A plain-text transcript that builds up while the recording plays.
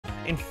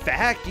In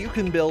fact, you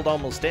can build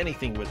almost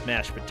anything with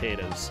mashed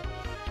potatoes.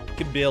 You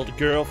can build a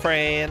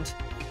girlfriend.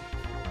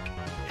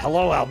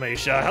 Hello,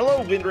 Almeisha.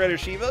 Hello, Wind Rider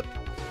Shiva.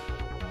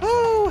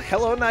 Oh,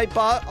 hello,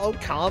 Nightbot. Oh,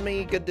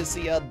 Kami, good to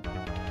see ya.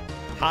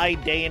 Hi,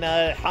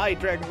 Dana. Hi,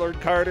 Dragon Lord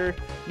Carter.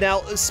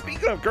 Now,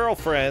 speaking of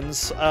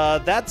girlfriends,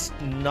 that's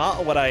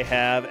not what I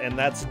have, and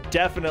that's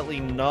definitely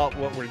not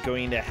what we're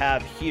going to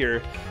have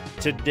here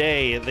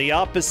today. The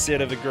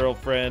opposite of a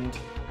girlfriend,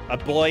 a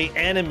boy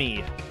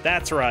enemy.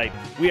 That's right,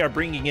 we are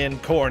bringing in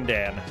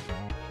Ku5ogrande.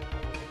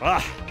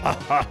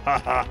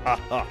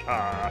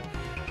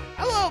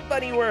 Hello,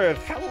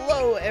 Bunnyworth.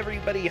 Hello,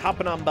 everybody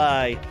hopping on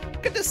by.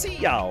 Good to see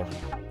y'all.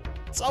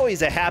 It's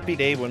always a happy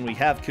day when we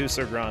have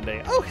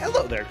Ku5ogrande. Oh,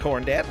 hello there,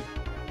 Ku5ogrande.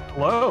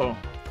 Hello.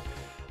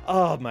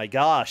 Oh my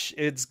gosh,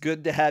 it's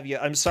good to have you.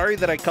 I'm sorry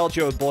that I called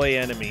you a boy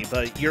enemy,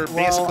 but you're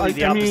basically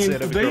the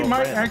opposite of a girlfriend. They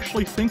might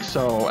actually think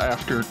so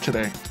after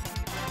today.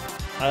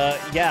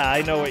 Yeah,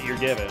 I know what you're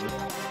given.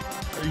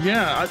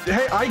 Yeah,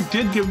 hey, I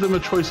did give them a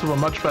choice of a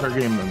much better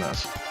game than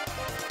this.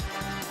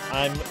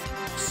 I'm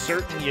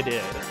certain you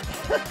did.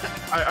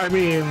 I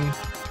mean,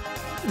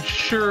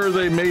 sure,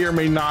 they may or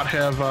may not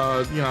have,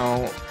 you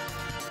know,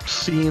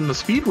 seen the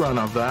speedrun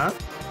of that.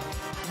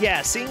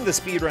 Yeah, seeing the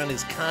speedrun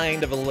is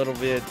kind of a little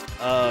bit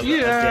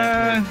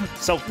yeah.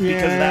 So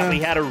because of that, we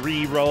had a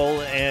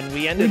re-roll, and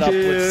we ended up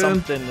with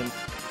something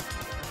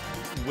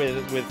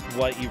with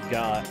what you've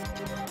got.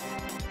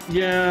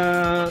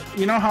 Yeah,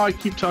 you know how I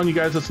keep telling you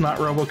guys it's not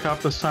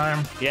RoboCop this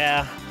time?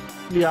 Yeah.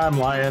 Yeah, I'm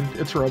lying.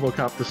 It's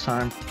RoboCop this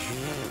time.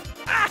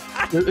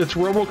 It's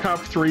RoboCop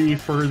 3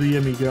 for the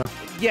Amiga.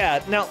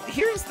 Yeah, now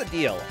here's the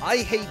deal. I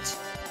hate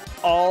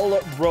all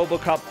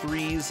RoboCop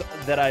 3s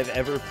that I've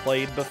ever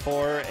played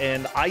before,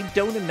 and I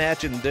don't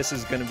imagine this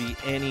is going to be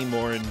any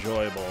more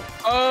enjoyable.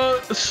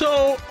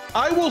 So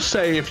I will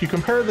say, if you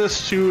compare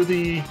this to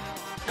the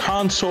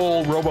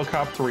console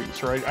RoboCop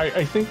 3s, right,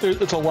 I think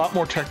it's a lot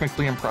more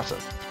technically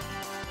impressive.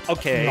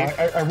 Okay. You know,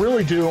 I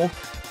really do.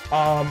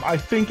 I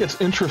think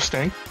it's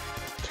interesting.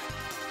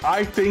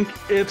 I think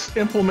it's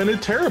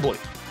implemented terribly.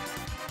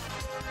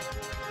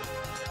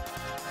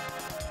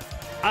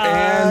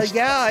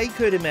 Yeah, I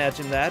could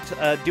imagine that.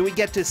 Do we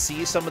get to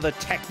see some of the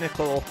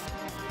technical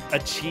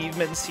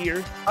achievements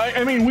here?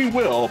 I mean, we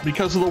will,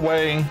 because of the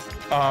way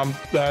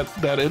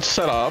that it's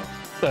set up,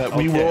 that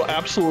we will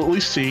absolutely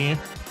see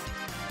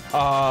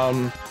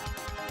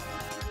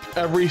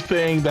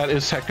everything that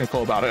is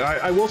technical about it.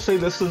 I will say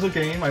this is a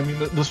game, I mean,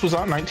 this was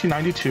out in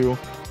 1992,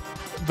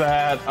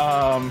 that,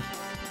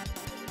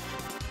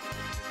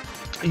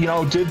 you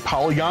know, did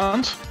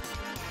polygons.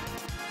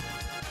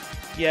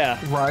 Yeah.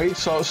 Right.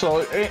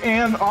 So,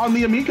 and on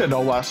the Amiga,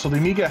 no less. So the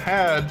Amiga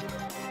had,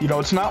 you know,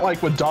 it's not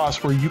like with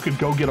DOS where you could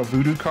go get a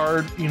voodoo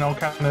card, you know,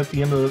 kind of at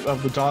the end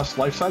of the DOS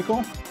life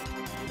cycle.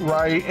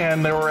 Right.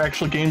 And there were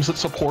actually games that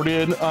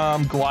supported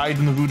Glide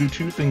and the Voodoo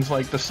 2, things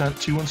like Descent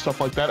 2 and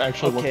stuff like that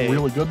actually looked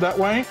really good that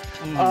way.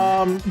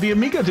 The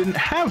Amiga didn't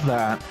have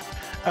that.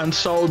 And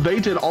so they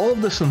did all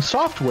of this in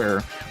software,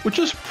 which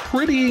is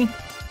pretty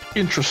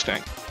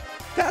interesting.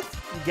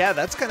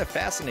 That's kind of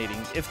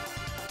fascinating. If,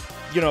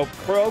 you know,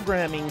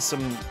 programming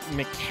some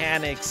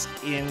mechanics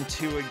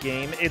into a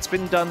game, it's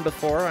been done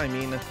before. I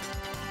mean,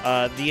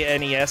 the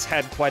NES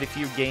had quite a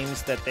few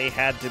games that they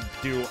had to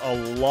do a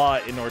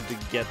lot in order to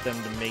get them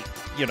to make,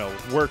 you know,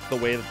 work the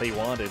way that they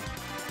wanted.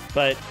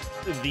 But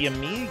the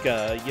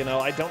Amiga, you know,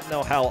 I don't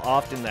know how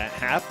often that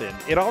happened.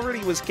 It already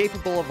was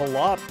capable of a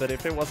lot, but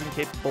if it wasn't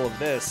capable of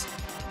this,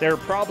 there are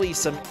probably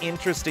some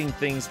interesting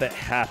things that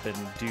happened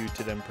due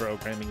to them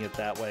programming it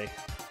that way.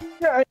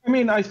 Yeah, I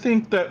mean, I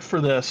think that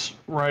for this,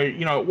 right,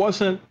 you know, it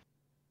wasn't,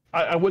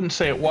 I wouldn't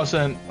say it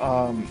wasn't,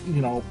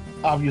 you know,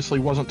 obviously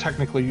wasn't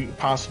technically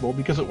possible,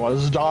 because it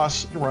was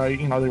DOS, right?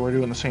 You know, they were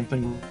doing the same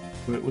thing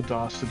with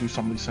DOS to do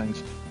some of these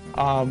things.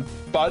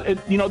 But, it,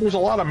 you know, there's a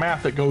lot of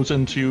math that goes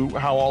into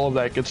how all of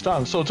that gets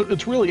done. So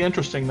it's really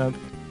interesting that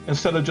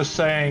instead of just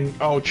saying,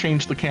 oh,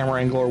 change the camera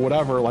angle or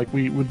whatever, like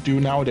we would do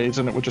nowadays,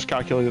 and it would just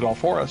calculate it all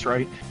for us,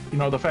 right? You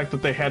know, the fact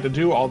that they had to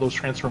do all those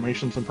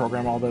transformations and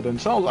program all that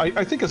themselves,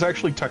 I think is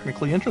actually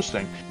technically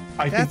interesting.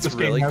 I think this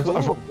game has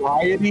a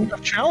variety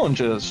of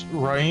challenges,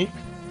 right?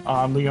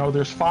 You know,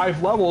 there's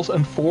 5 levels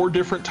and 4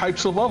 different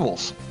types of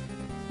levels,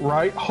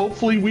 right?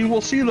 Hopefully we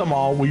will see them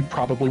all. We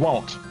probably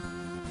won't.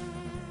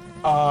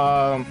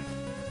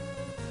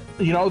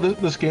 You know,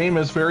 this game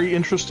is very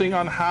interesting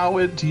on how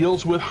it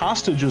deals with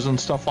hostages and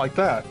stuff like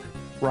that,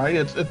 right?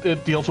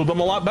 It deals with them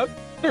a lot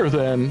better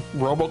than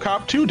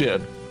RoboCop 2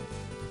 did.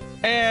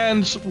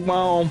 And,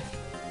 well,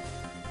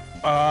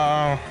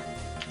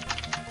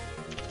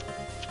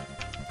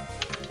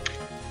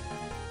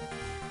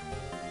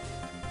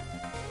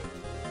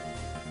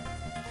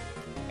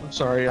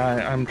 sorry,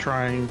 I'm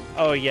trying.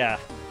 Oh, yeah.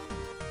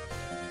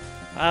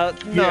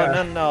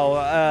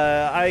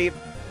 No.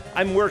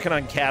 I'm working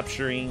on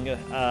capturing,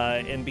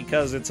 and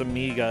because it's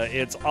Amiga,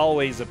 it's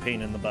always a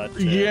pain in the butt.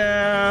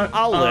 Yeah.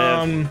 I'll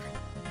live.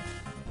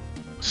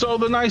 So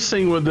the nice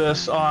thing with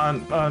this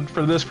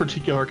for this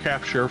particular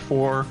capture,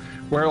 for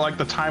where like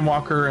the Time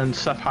Walker and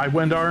Seth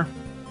Highwind are,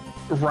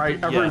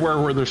 right? Everywhere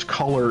where there's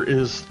color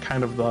is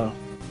kind of the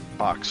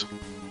box.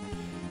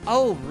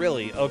 Oh,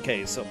 really?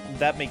 Okay, so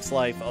that makes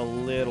life a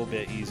little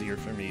bit easier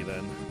for me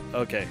then.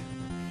 Okay.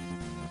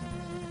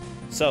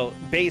 So,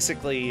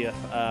 basically,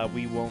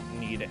 we won't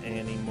need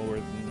any more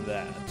than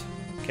that.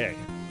 Okay.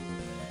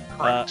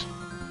 Correct.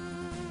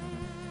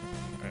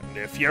 And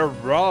if you're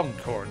wrong,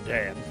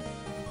 Cordan...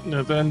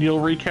 Then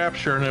you'll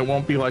recapture, and it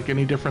won't be like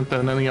any different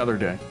than any other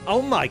day.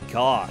 Oh my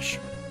gosh.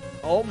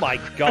 Oh my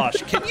gosh.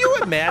 Can you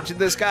imagine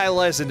this guy?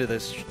 Listen to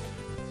this.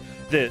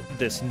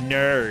 This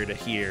nerd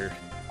here.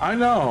 I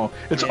know.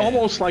 It's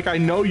almost like I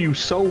know you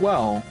so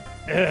well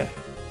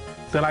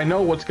that I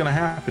know what's going to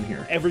happen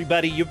here.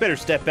 Everybody, you better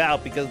step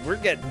out because we're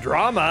getting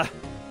drama.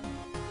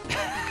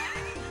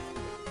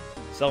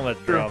 So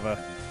much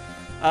drama.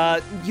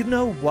 You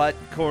know what,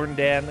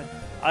 Corndan?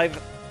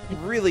 I've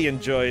really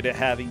enjoyed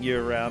having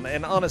you around,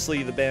 and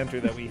honestly, the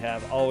banter that we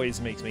have always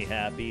makes me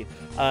happy.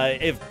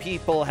 If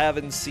people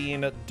haven't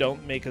seen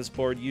Don't Make Us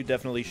Bored, you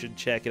definitely should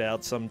check it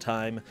out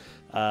sometime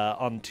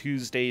on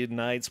Tuesday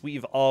nights.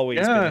 We've always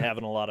been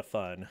having a lot of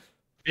fun.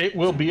 It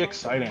will be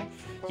exciting.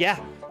 Yeah.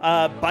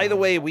 By the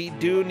way, we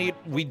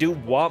do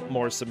want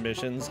more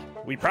submissions.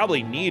 We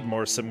probably need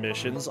more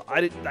submissions.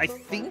 I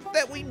think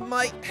that we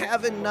might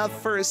have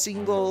enough for a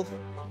single...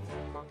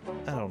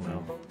 I don't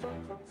know.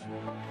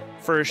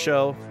 For a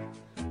show.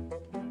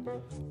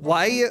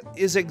 Why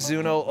is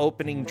Exuno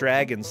opening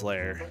Dragon's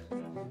Lair?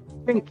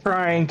 I think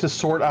trying to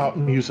sort out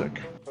music.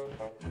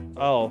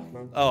 Oh,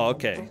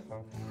 okay.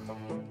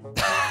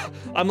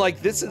 I'm like,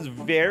 this is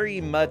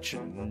very much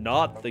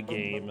not the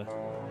game.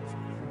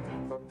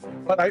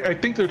 But I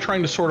think they're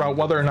trying to sort out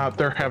whether or not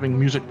they're having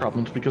music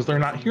problems because they're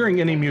not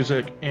hearing any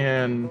music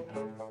in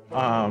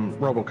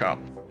RoboCop.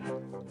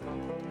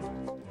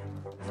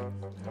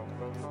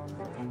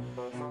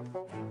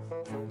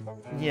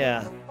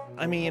 Yeah,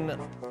 I mean,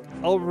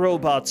 all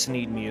robots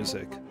need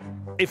music.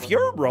 If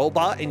you're a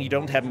robot and you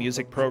don't have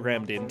music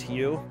programmed into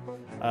you,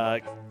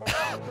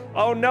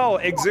 oh no,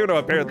 Exuno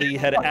apparently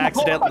had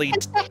accidentally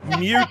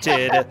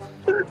muted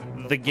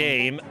the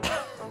game.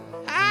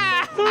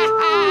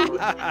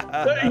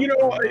 You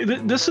know,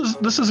 this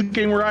is a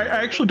game where I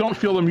actually don't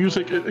feel the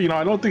music. You know,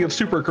 I don't think it's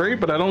super great,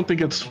 but I don't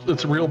think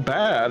it's real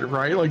bad,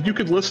 right? Like you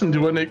could listen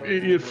to it, and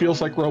it feels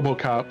like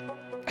RoboCop.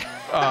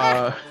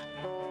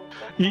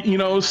 You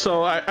know,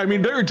 so I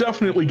mean, there are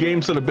definitely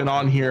games that have been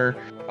on here.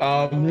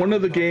 One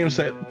of the games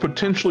that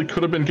potentially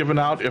could have been given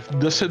out if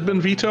this had been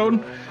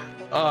vetoed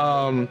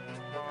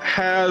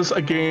has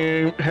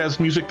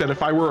music that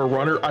if I were a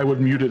runner, I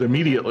would mute it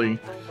immediately.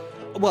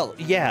 Well,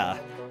 yeah.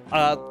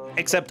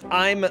 Except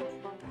I'm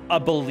a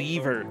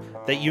believer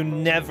that you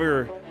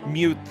never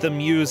mute the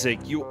music.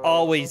 You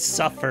always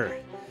suffer.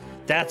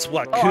 That's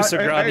what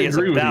Ku5ogrande is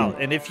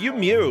about. And if you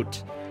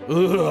mute,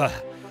 ugh,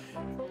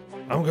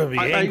 I'm gonna be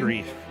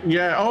angry.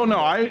 Yeah. Oh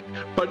no.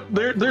 But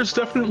there's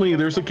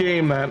a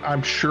game that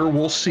I'm sure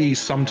we'll see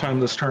sometime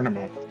this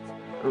tournament,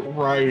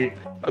 right?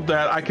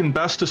 That I can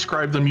best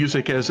describe the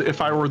music as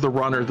if I were the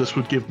runner, this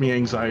would give me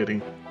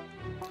anxiety.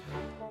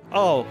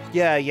 Oh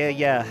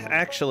yeah.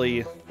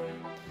 Actually,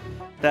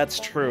 that's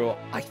true.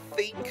 I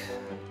think.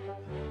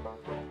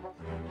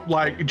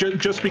 Like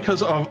just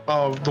because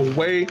of the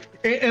way,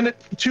 and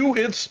to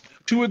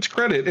its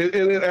credit,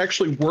 it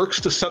actually works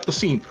to set the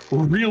scene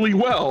really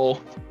well.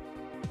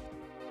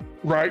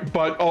 Right,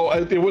 but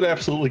it would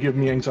absolutely give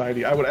me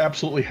anxiety. I would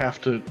absolutely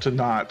have to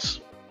not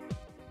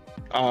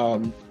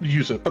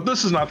use it. But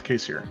this is not the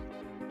case here.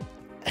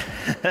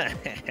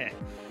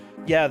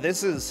 Yeah,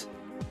 this is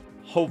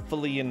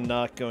hopefully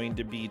not going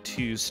to be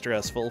too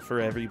stressful for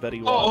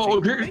everybody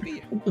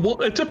watching. Well,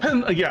 it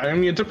depends. Yeah, I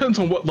mean, it depends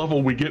on what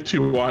level we get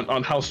to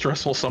on how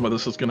stressful some of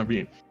this is going to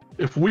be.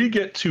 If we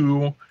get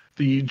to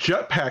the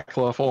jetpack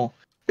level,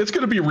 it's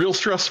going to be real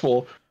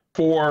stressful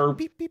for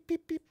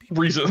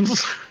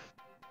reasons.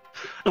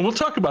 And we'll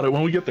talk about it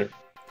when we get there.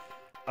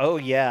 Oh,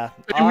 yeah.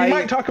 And we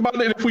might talk about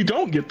it if we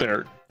don't get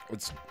there.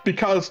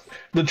 Because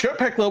the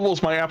jetpack level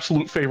is my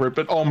absolute favorite,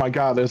 but oh my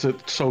god, is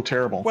it so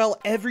terrible. Well,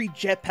 every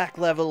jetpack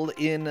level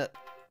in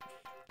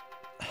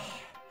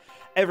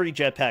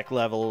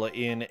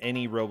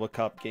any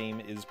RoboCop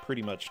game is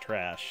pretty much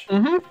trash.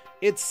 Mm-hmm.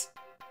 It's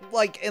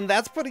like, and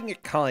that's putting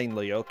it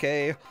kindly,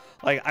 okay?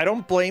 Like, I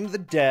don't blame the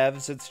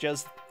devs, it's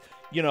just...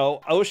 You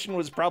know, Ocean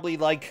was probably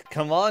like,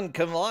 come on,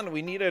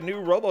 we need a new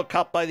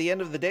RoboCop by the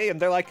end of the day. And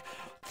they're like,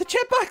 the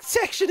jetpack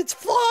section, it's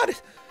flawed.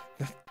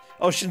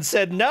 Ocean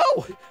said, no,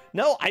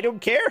 I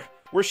don't care.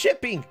 We're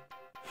shipping.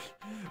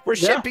 We're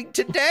shipping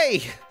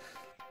today.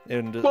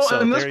 And well, so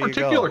in this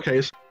particular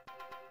case,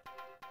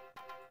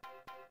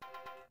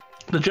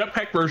 the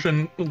jetpack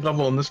version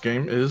level in this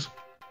game is,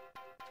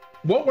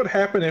 what would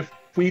happen if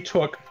we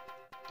took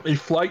a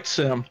flight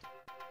sim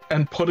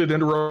and put it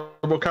into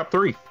RoboCop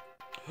 3?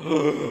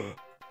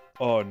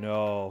 Oh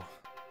no.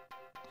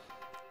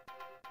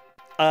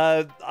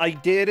 I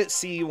did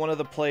see one of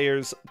the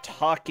players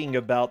talking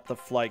about the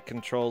flight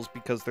controls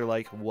because they're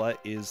like, what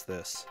is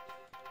this?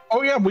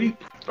 Oh yeah,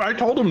 I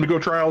told him to go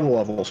try all the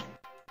levels.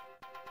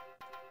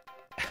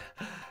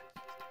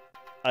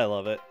 I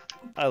love it.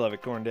 I love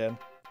it, Corn Dan.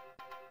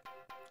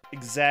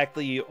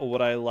 Exactly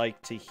what I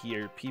like to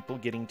hear. People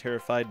getting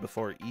terrified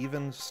before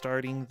even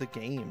starting the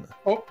game.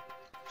 Oh,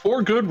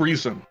 for good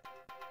reason.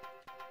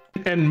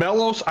 And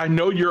Melos, I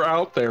know you're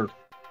out there.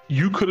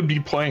 You could be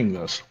playing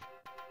this.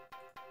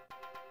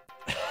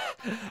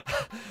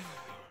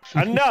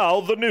 And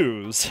now the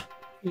news.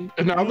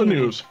 And now the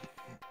news.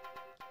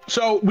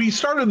 So we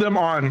started them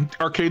on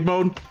arcade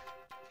mode,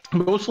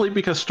 mostly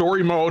because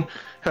story mode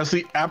has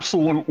the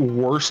absolute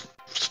worst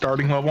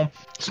starting level.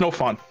 It's no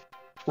fun,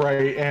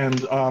 right?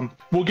 And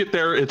we'll get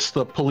there. It's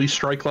the police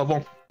strike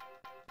level,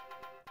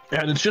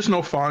 and it's just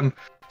no fun.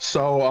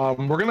 So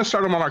we're gonna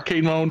start them on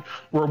arcade mode,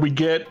 where we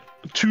get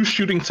 2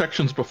 shooting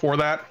sections before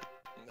that.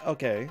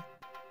 Okay.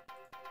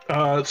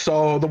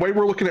 So the way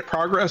we're looking at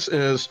progress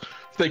is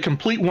if they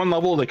complete one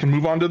level, they can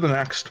move on to the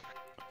next.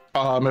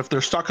 If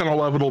they're stuck on a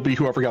level, it'll be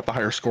whoever got the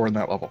higher score in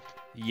that level.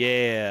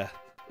 Yeah.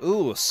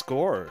 Ooh, a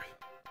score.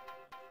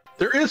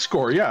 There is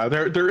score, yeah.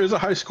 There is a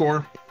high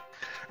score.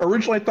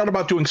 Originally, I thought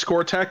about doing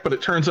score attack, but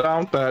it turns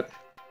out that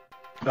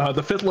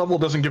the 5th level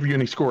doesn't give you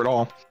any score at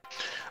all.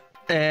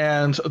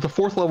 And the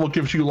 4th level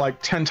gives you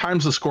like 10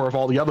 times the score of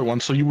all the other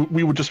ones, so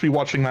we would just be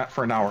watching that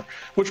for an hour.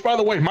 Which, by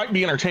the way, might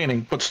be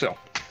entertaining, but still.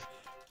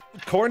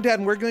 Corn Dad,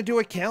 we're going to do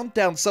a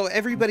countdown. So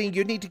everybody,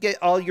 you need to get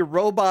all your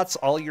robots,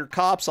 all your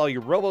cops, all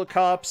your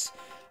RoboCops.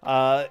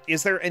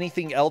 Is there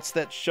anything else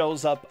that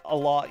shows up a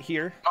lot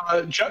here?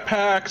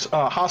 Jetpacks,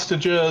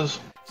 hostages.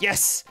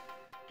 Yes!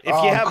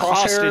 If you have crosshairs.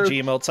 hostage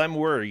emotes, I'm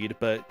worried,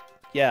 but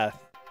yeah.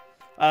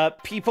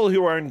 People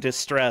who are in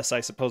distress,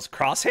 I suppose.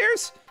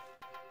 Crosshairs?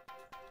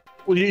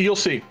 Well, you'll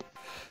see.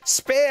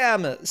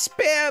 Spam!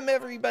 Spam,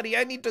 everybody!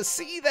 I need to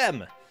see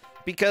them!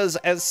 Because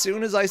as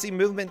soon as I see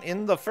movement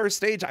in the first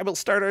stage, I will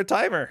start our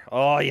timer.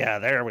 Oh, yeah,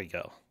 there we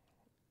go.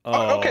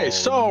 Oh, okay,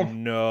 so...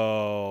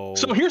 no.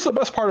 So here's the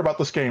best part about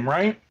this game,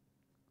 right?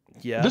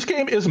 Yeah. This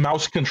game is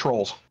mouse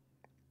controls.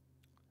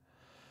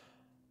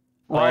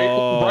 Right?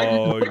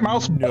 Right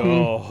mouse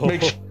button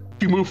makes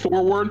you move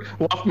forward,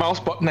 left mouse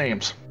button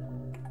aims.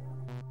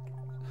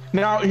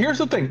 Now, here's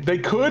the thing. They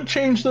could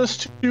change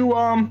this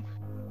to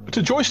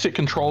joystick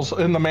controls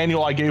in the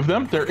manual I gave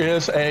them. There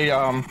is a,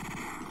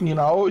 you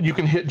know, you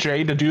can hit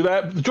J to do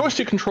that. The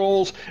joystick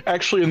controls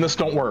actually in this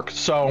don't work,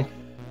 so...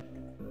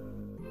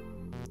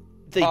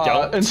 They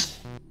don't?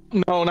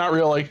 No, not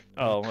really.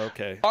 Oh,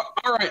 okay. All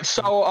right,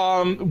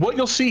 so what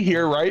you'll see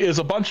here, right, is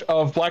a bunch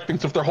of black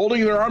things. If they're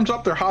holding their arms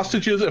up, they're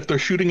hostages. If they're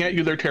shooting at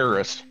you, they're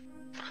terrorists.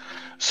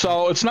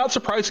 So it's not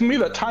surprising me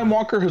that Time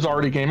Walker has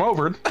already game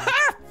overed.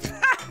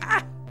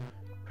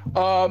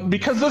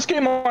 Because this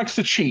game likes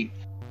to cheat,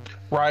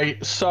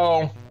 right?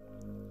 So,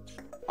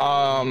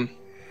 oh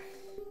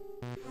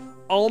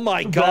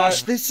my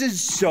gosh, this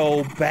is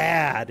so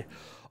bad.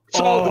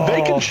 So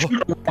they can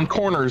shoot around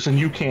corners and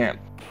you can't.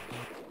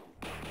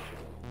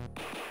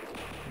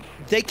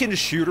 They can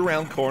shoot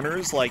around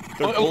corners, like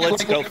the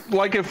bullets go.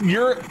 Like if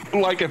you're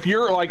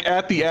like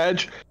at the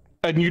edge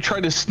and you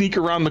try to sneak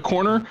around the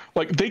corner,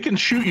 like they can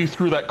shoot you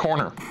through that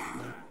corner.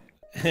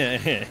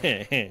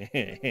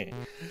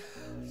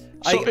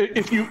 So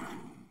if you,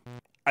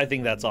 I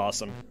think that's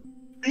awesome.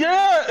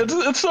 Yeah,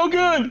 it's so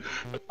good.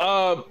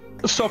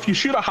 So if you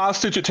shoot a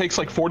hostage, it takes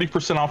like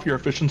 40% off your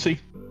efficiency.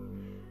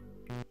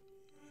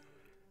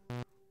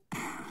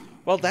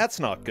 Well, that's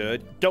not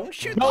good. Don't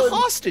shoot the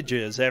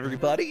hostages,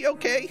 everybody.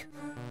 Okay,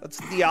 that's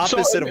the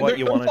opposite of what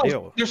you want to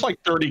do. There's like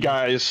 30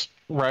 guys,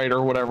 right,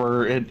 or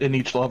whatever in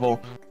each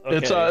level.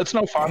 Okay. It's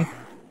no fun.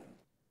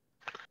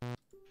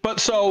 But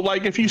so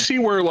like if you see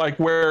where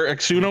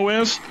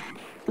Exuno is,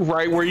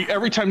 right, where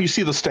every time you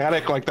see the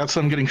static, like that's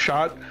them getting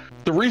shot.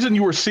 The reason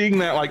you were seeing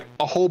that like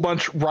a whole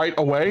bunch right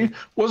away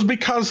was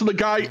because the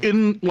guy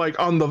in like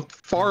on the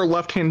far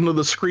left hand of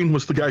the screen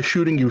was the guy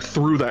shooting you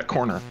through that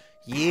corner.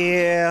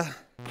 Yeah.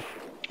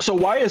 So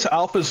why is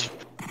Alpha's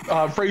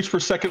frames per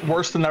second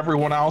worse than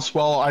everyone else?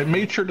 Well, I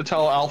made sure to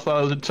tell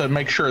Alpha to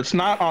make sure it's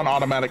not on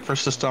automatic for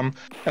system,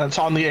 and it's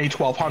on the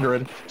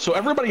A1200. So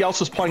everybody else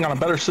is playing on a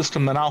better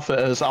system than Alpha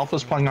is.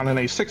 Alpha's playing on an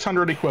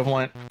A600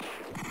 equivalent.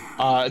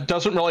 It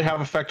doesn't really have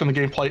effect on the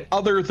gameplay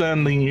other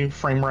than the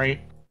frame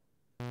rate.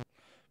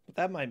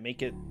 That might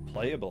make it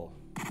playable.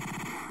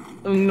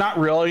 Not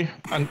really.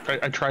 I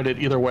tried it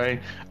either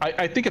way.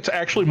 I think it's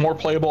actually more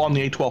playable on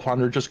the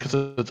A1200 just because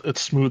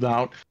it's smooth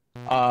out.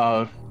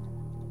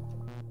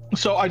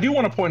 So I do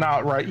want to point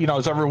out, right, you know,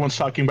 as everyone's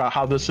talking about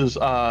how this is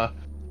hot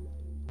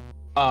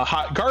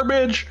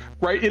garbage,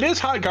 right? It is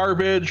hot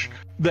garbage.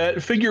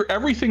 That figure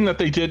everything that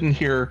they did in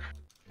here,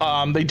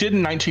 they did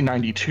in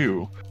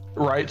 1992,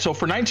 right? So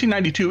for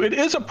 1992, it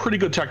is a pretty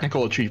good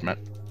technical achievement.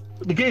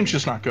 The game's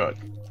just not good.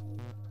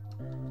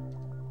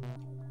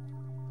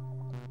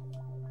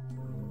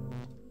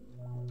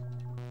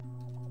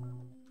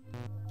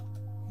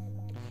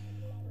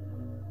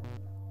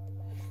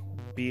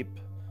 Beep,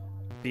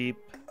 beep,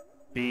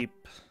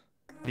 beep,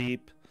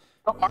 beep.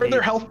 Are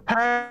there health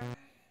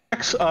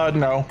packs?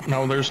 No,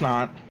 there's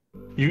not.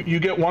 You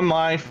get one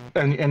life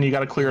and you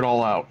got to clear it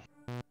all out.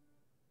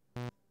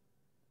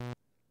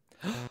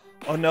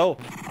 Oh no,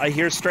 I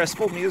hear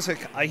stressful music.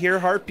 I hear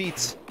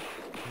heartbeats.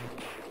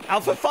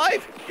 Alpha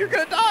 5, you're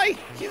gonna die!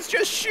 He's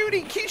just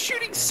shooting! He's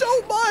shooting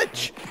so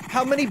much!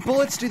 How many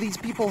bullets do these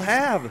people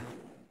have?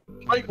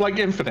 Like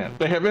infinite.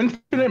 They have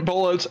infinite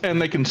bullets,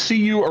 and they can see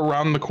you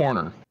around the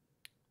corner.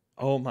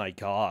 Oh my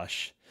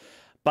gosh.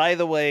 By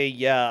the way,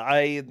 yeah,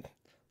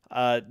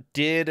 I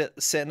did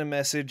send a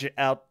message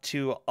out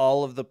to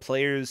all of the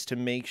players to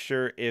make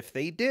sure, if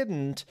they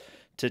didn't,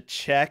 to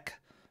check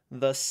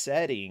the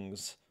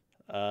settings.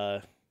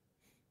 And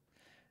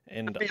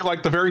It'd be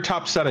like the very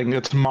top setting,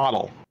 it's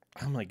model.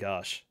 oh my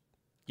gosh.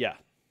 Yeah.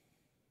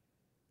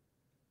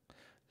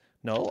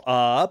 No,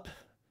 up.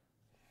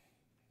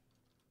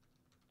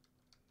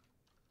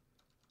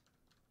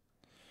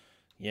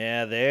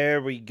 Yeah,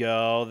 there we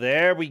go.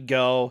 There we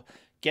go.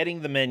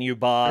 Getting the menu,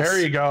 boss. There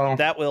you go.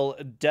 That will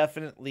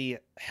definitely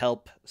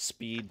help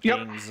speed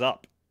things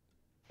up.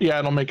 Yeah,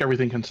 it'll make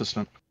everything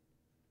consistent.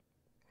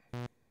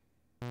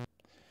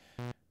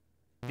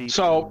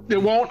 So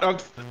it won't.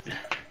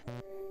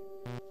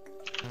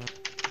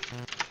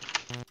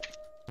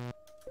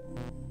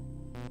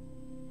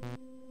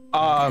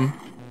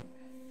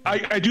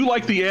 I do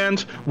like the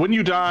end when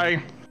you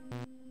die.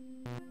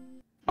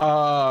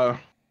 That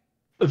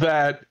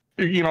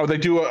they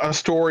do a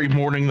story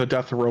mourning the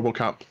death of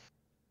RoboCop.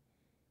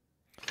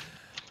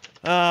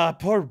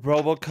 Poor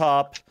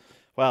RoboCop.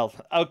 Well,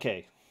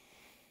 okay.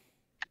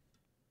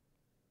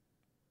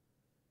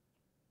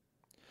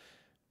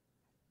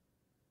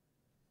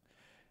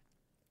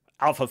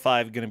 Alpha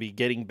 5 going to be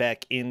getting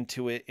back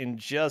into it in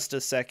just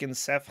a second.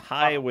 Seth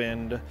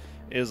Highwind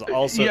is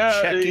also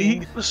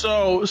checking.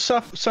 So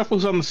Seth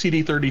was on the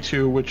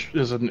CD32, which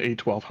is an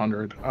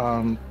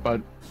A1200.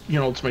 But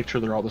let's make sure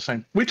they're all the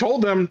same. We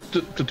told them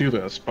to do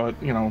this, but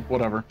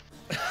whatever.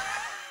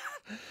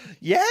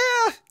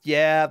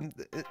 Yeah.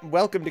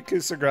 Welcome to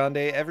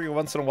Ku5ogrande. Every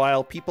once in a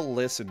while, people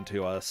listen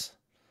to us.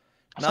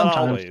 Not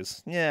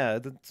always. Yeah.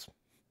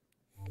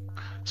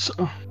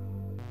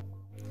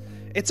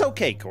 It's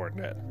okay,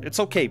 Cornet. It's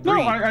okay. Breathe.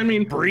 No, I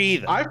mean,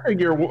 breathe. I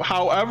figure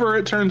however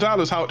it turns out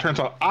is how it turns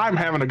out. I'm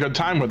having a good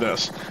time with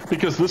this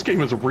because this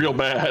game is real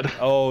bad.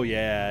 Oh,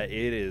 yeah.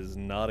 It is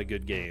not a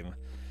good game.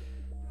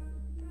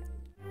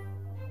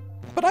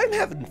 But I'm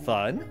having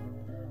fun.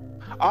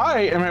 I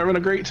am having a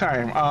great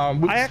time.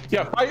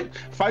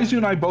 Faizu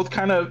and I both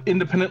kind of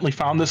independently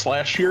found this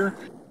last year,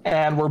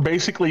 and we're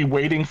basically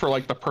waiting for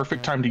like the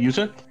perfect time to use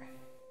it.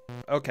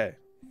 Okay.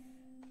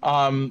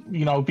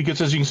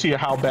 Because as you can see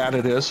how bad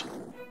it is.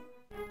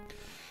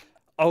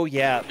 Oh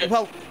yeah.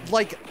 Well,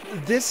 like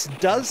this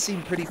does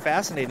seem pretty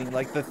fascinating.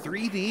 Like the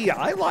 3D,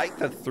 I like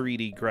the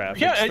 3D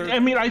graphics. Yeah, I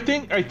mean, I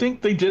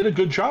think they did a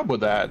good job with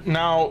that.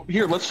 Now,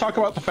 here, let's talk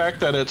about the fact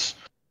that it's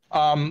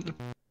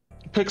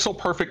pixel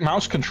perfect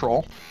mouse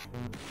control.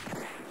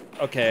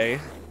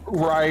 Okay.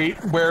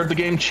 Right, where the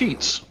game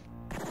cheats.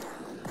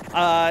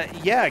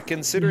 Yeah,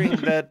 considering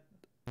that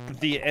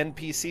the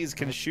NPCs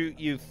can shoot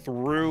you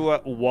through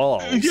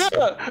walls.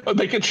 Yeah,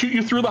 they can shoot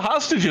you through the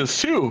hostages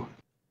too.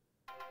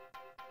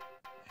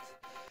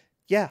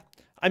 Yeah,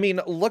 I mean,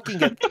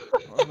 looking at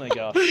oh my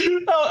gosh,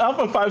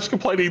 Alpha 5's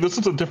complaining this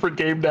is a different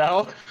game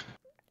now.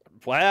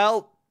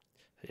 Well,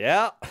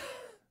 yeah.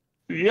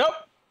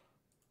 Yep.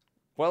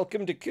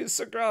 Welcome to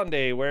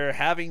Ku5ogrande, where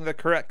having the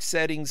correct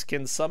settings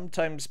can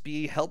sometimes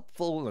be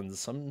helpful and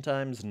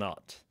sometimes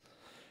not.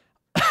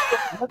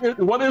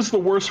 What is the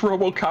worst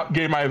RoboCop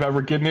game I've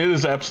ever gotten? It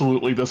is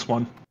absolutely this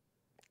one.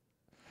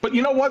 But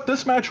you know what?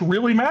 This match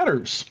really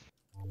matters.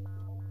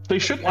 They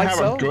shouldn't have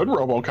a good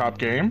RoboCop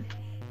game.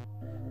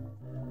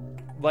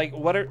 Like,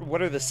 what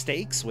are the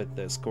stakes with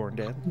this,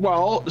 Corndad?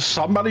 Well,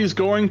 somebody's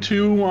going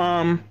to,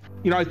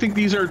 I think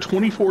these are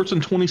 24s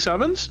and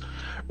 27s,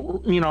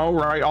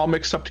 right, all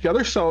mixed up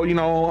together. So,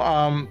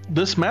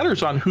 this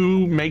matters on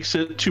who makes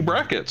it to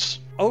brackets.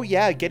 Oh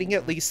yeah, getting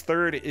at least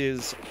third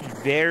is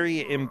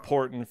very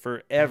important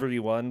for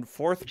everyone.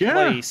 Fourth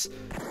place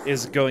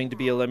is going to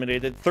be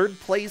eliminated. Third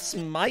place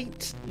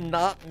might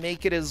not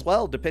make it as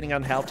well, depending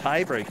on how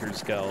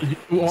tiebreakers go.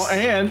 Well,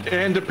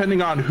 and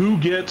depending on who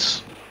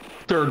gets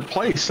third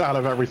place out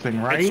of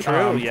everything, right? It's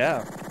true,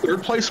 yeah.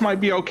 Third place might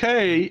be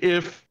okay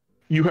if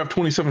you have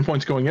 27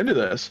 points going into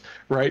this,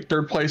 right?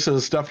 Third place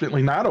is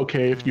definitely not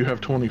okay if you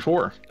have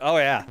 24. Oh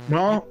yeah.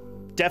 Well,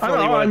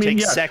 definitely want to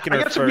take second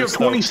or first. If you have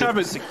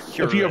 27,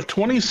 if you have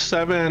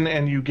 27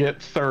 and you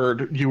get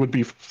third, you would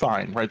be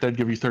fine, right? That'd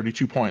give you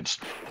 32 points.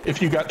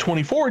 If you got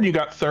 24 and you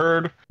got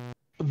third,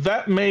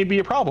 that may be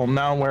a problem.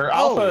 Now, where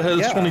Alpha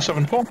has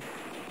 27 points,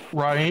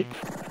 right?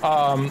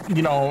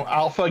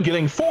 Alpha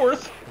getting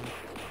fourth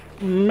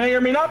may or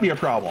may not be a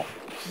problem.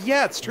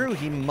 Yeah, it's true.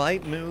 He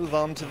might move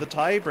on to the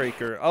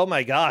tiebreaker. Oh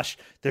my gosh,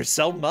 there's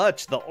so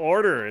much. The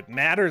order, it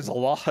matters a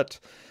lot.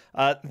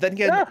 Then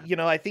again,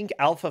 I think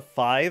Alpha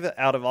 5,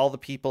 out of all the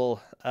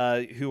people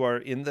who are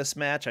in this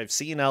match, I've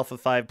seen Alpha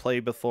 5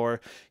 play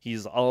before.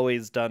 He's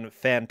always done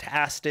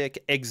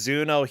fantastic.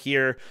 Exuno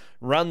here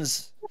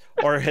runs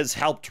or has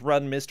helped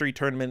run Mystery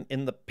Tournament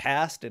in the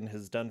past and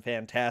has done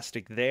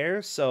fantastic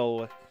there.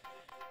 So,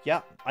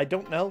 yeah, I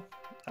don't know.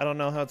 I don't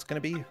know how it's going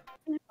to be.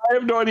 I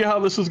have no idea how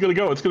this is going to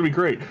go. It's going to be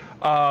great.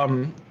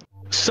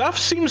 Seth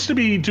seems to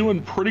be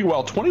doing pretty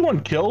well.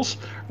 21 kills,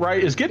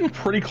 right? Is getting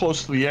pretty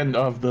close to the end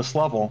of this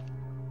level.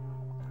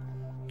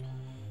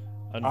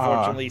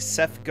 Unfortunately,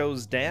 Seth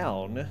goes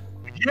down.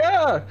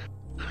 Yeah.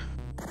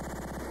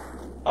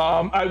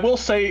 I will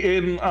say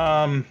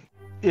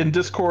in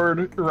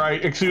Discord,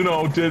 right?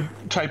 Exuno did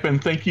type in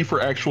 "Thank you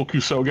for actual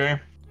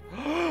Ku5ogrande."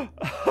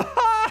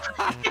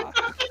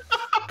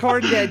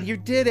 Cordad, you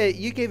did it!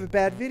 You gave a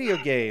bad video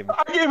game.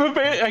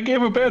 I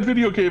gave a bad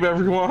video game,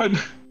 everyone.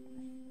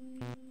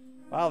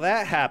 Wow,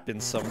 that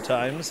happens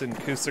sometimes in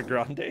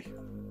Ku5ogrande.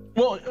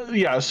 Well,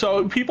 yeah.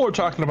 So people are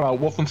talking about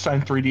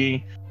Wolfenstein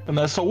 3D, and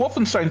this. So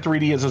Wolfenstein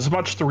 3D is as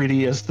much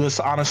 3D as this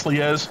honestly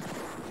is.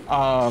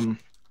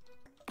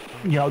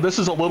 You know, this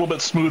is a little bit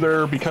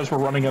smoother because we're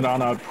running it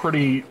on a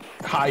pretty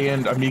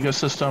high-end Amiga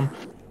system,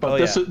 but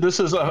this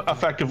is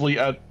effectively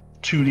a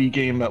 2D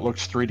game that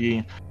looks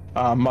 3D,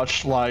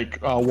 much like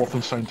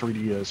Wolfenstein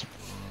 3D is.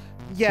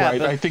 Yeah,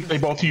 right. I think they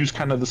both use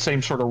kind of the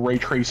same sort of ray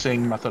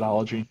tracing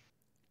methodology.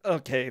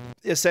 Okay,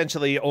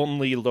 essentially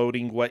only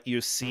loading what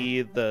you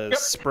see. The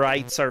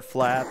sprites are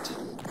flat.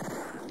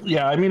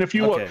 Yeah, I mean, if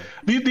you look,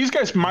 these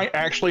guys might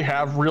actually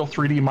have real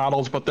 3D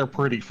models, but they're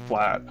pretty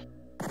flat.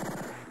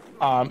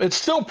 It's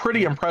still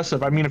pretty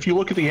impressive. I mean, if you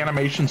look at the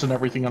animations and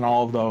everything on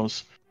all of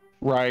those,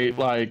 right?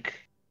 Like,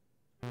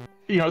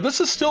 you know,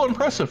 this is still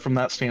impressive from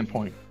that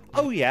standpoint.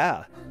 Oh,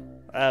 yeah.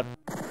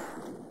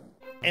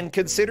 And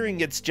considering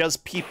it's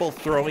just people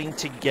throwing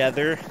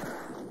together,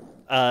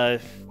 I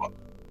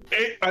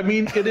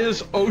mean, it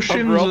is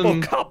Ocean's a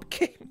RoboCop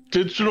game.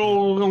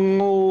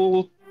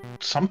 Digital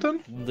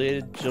something?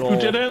 Digital. Who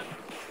did it?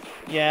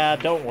 Yeah,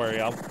 don't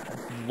worry. I'll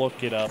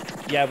look it up.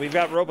 Yeah, we've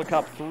got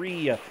RoboCop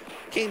 3.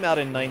 Came out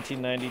in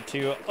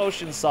 1992.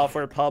 Ocean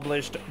Software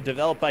published,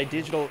 developed by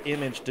Digital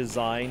Image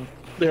Design.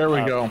 There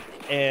we go.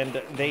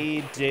 And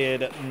they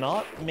did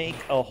not make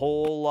a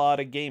whole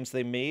lot of games.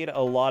 They made a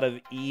lot of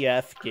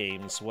EF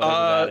games.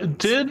 Whatever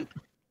that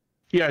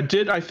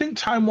is. I think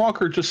Time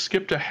Walker just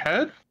skipped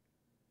ahead?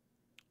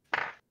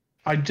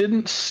 I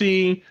didn't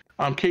see.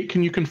 Kate,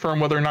 can you confirm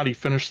whether or not he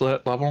finished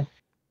that level?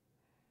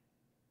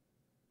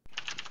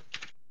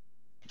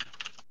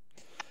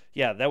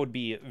 Yeah, that would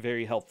be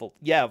very helpful.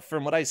 Yeah,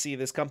 from what I see,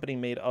 this company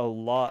made a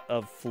lot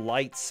of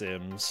flight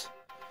sims.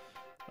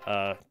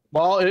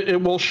 Well,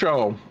 it will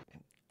show.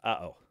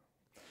 Uh-oh.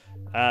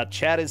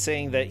 Chad is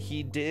saying that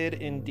he did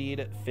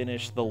indeed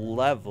finish the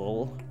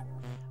level.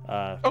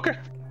 Okay.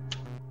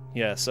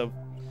 Yeah, so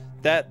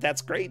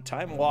that's great.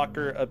 Time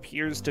Walker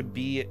appears to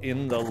be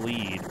in the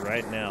lead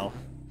right now.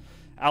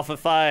 Alpha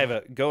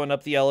 5 going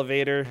up the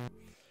elevator.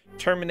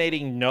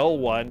 Terminating no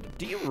one.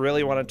 Do you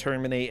really want to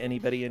terminate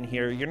anybody in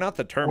here? You're not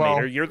the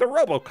Terminator, you're the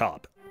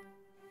RoboCop.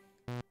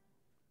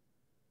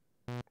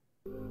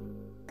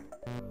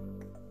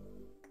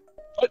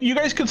 You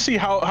guys can see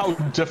how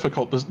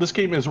difficult this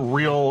game is.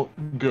 Real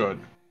good.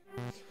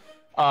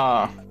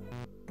 Yeah,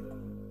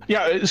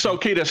 so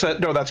Kata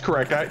said, no, that's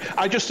correct.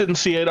 I just didn't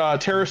see it.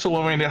 Terrorist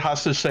eliminated,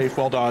 hostage safe,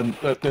 well done.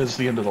 That is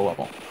the end of the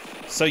level.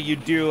 So you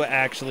do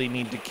actually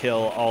need to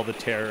kill all the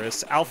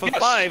terrorists. Alpha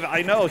 5,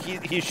 I know,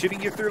 he's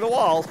shooting you through the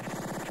wall.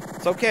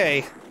 It's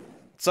okay.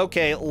 It's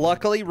okay.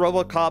 Luckily,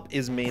 RoboCop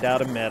is made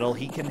out of metal.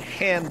 He can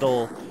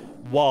handle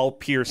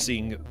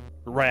wall-piercing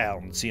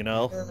rounds, you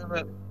know?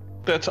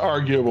 That's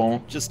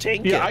arguable. Just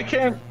tank it. Yeah,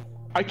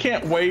 I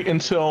can't wait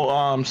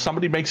until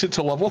somebody makes it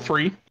to level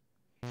 3.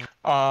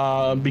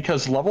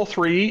 Because level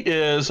 3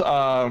 is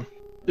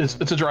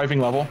it's a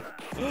driving level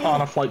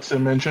on a flight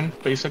sim engine,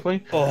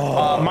 basically.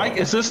 Mike,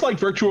 is this like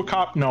Virtual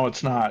Cop? No,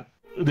 it's not.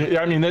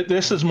 I mean,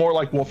 this is more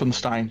like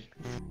Wolfenstein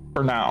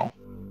for now.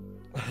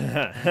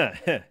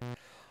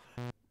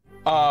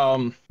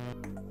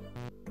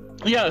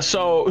 Yeah,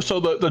 so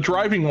the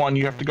driving one,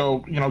 you have to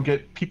go, you know,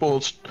 get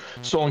people's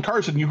stolen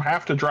cars, and you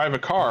have to drive a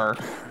car,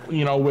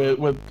 you know,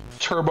 with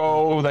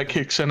turbo that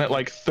kicks in at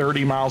like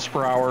 30 miles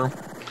per hour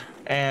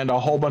and a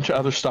whole bunch of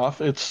other stuff.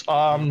 It's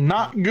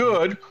not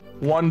good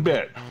one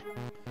bit.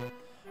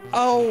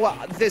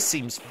 Oh, this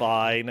seems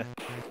fine.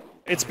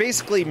 It's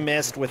basically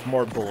Myst with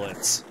more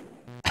bullets.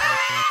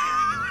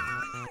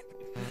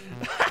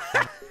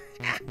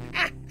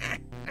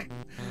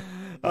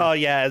 Oh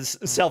yeah,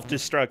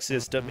 self-destruct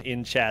system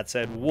in chat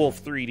said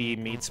Wolf 3D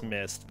meets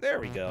Myst. There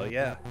we go,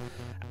 yeah.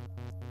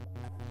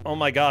 Oh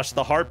my gosh,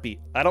 the heartbeat.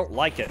 I don't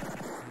like it.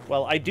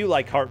 Well, I do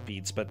like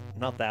heartbeats, but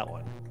not that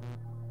one.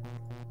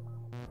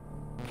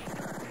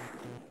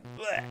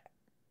 Blech.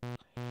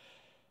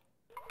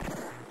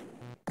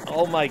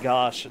 Oh my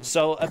gosh.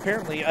 So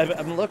apparently,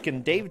 I'm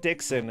looking, Dave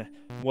Dixon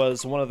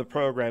was one of the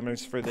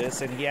programmers for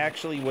this, and he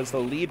actually was the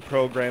lead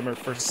programmer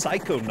for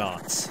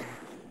Psychonauts.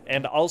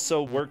 And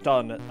also worked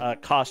on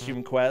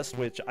Costume Quest,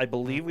 which I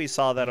believe we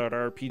saw that on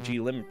RPG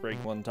Limit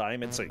Break one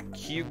time. It's a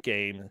cute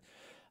game.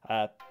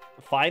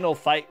 Final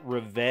Fight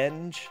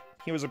Revenge.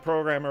 He was a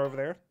programmer over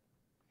there.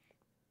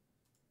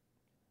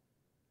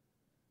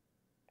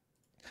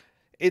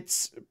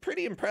 It's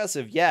pretty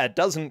impressive. Yeah, it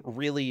doesn't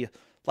really...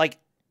 Like,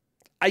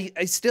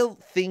 I still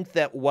think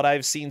that what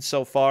I've seen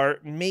so far,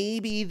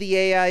 maybe the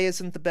AI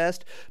isn't the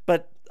best,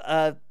 but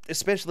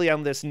especially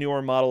on this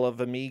newer model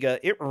of Amiga,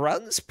 it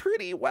runs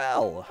pretty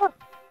well.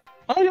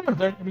 Oh yeah,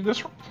 I mean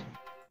this.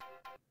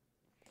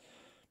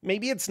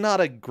 Maybe it's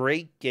not a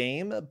great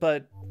game,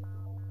 but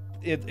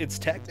it's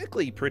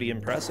technically pretty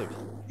impressive.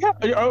 Yeah,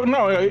 oh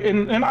no,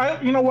 and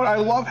I, you know what, I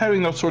love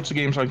having those sorts of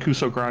games on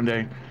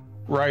Ku5ogrande,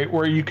 right,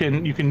 where you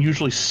can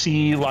usually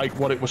see like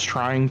what it was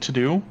trying to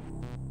do.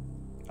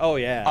 Oh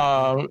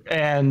yeah.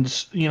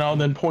 And you know,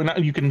 then point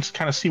out, you can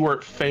kind of see where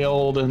it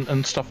failed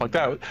and stuff like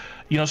that.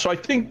 You know, so I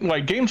think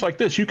like games like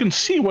this, you can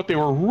see what they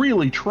were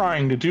really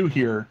trying to do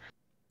here.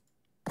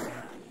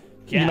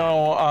 Yeah. You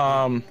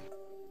know,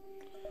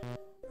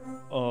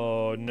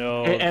 oh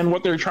no. And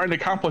what they're trying to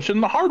accomplish,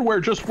 and the hardware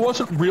just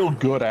wasn't real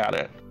good at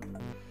it,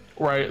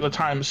 right, at the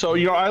time. So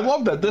you know, I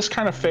love that this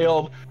kind of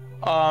failed.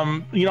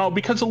 You know,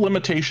 because of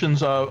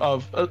limitations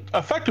of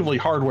effectively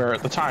hardware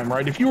at the time,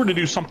 right? If you were to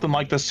do something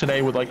like this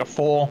today with like a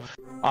full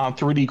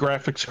 3D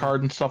graphics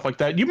card and stuff like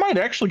that, you might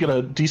actually get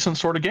a decent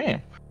sort of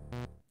game.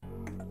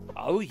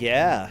 Oh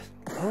yeah,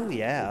 oh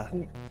yeah.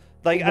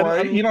 Like,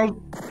 right, you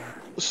know,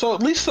 so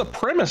at least the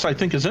premise I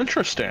think is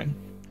interesting.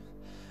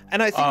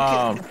 And I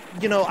think,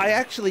 you know, I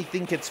actually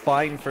think it's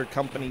fine for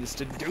companies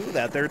to do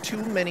that. There are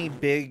too many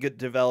big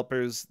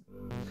developers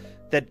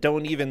that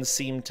don't even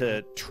seem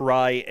to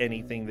try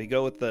anything. They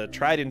go with the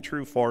tried and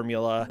true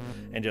formula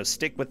and just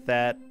stick with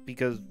that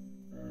because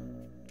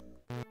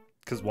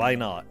why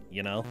not,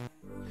 you know?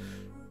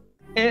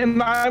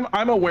 And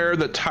I'm aware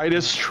that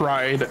Titus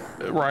tried,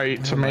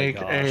 right, to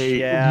make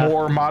a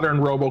more modern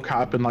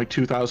RoboCop in like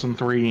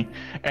 2003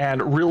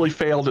 and really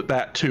failed at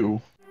that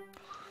too.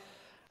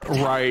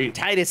 Right.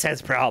 Titus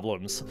has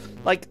problems.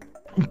 Like,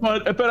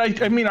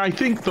 but I mean, I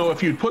think though,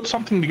 if you put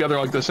something together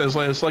like this as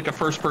like a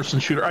first-person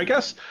shooter, I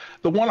guess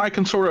the one I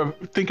can sort of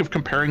think of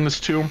comparing this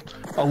to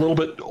a little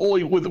bit,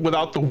 only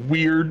without the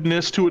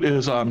weirdness to it,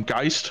 is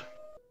Geist.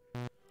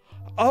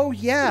 Oh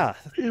yeah.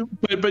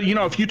 But you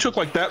know, if you took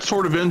like that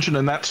sort of engine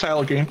and that style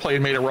of gameplay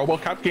and made a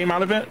RoboCop game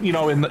out of it, you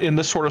know, in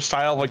this sort of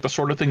style, like the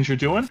sort of things you're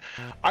doing,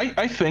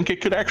 I think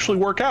it could actually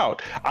work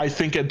out. I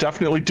think it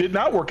definitely did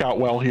not work out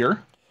well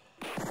here.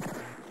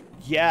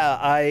 Yeah,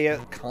 I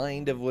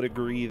kind of would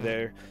agree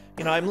there.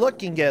 You know, I'm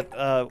looking at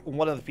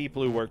one of the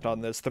people who worked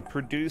on this. The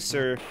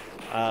producer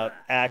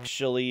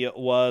actually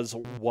was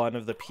one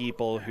of the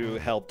people who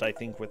helped, I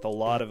think, with a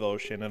lot of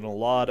Ocean and a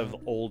lot of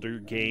older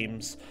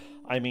games.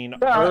 I mean,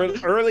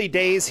 early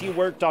days, he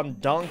worked on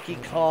Donkey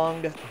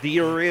Kong, the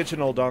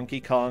original Donkey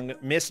Kong,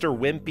 Mr.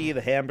 Wimpy,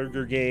 the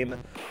hamburger game,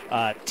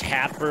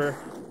 Tapper.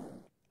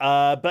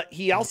 But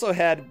he also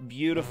had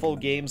beautiful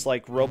games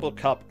like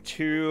RoboCop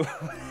 2,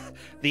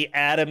 The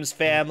Addams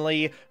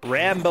Family,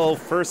 Rambo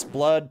First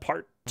Blood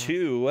Part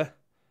 2.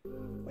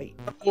 Wait.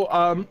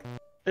 Well,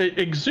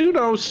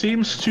 Exuno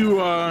seems to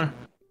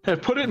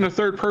have put it in a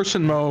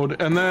third-person mode,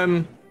 and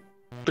then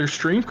their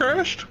stream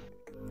crashed.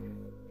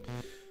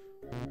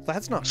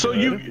 That's not so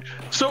good.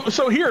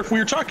 So here, if we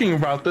were talking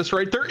about this,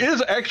 right, there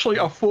is actually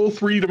a full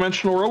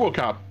 3-dimensional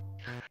RoboCop.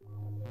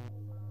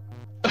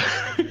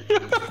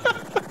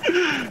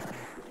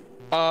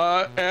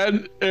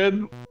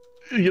 And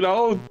you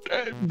know,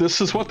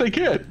 this is what they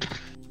get.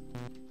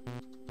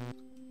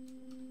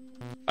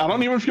 I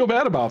don't even feel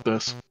bad about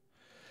this.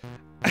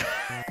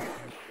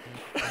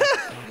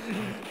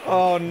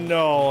 Oh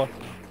no.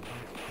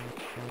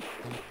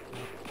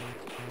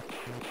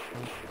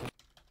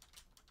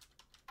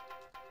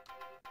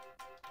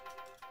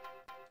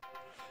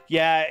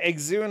 Yeah,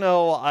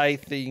 Exuno, I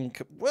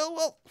think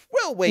we'll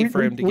wait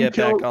for him to get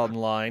back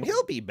online.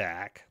 He'll be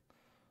back.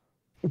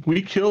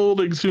 We killed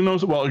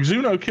Exuno's. Well,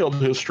 Exuno killed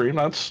his stream.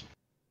 That's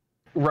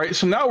right.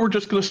 So now we're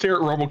just gonna stare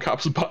at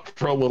RoboCop's butt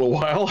for a little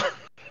while.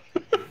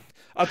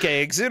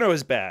 Okay, Exuno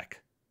is back.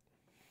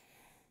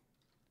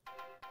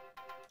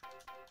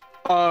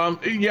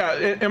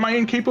 Yeah. Am I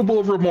incapable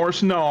of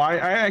remorse? No, I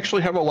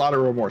actually have a lot of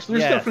remorse.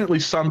 There's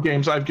definitely some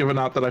games I've given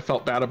out that I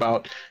felt bad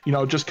about, you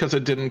know, just because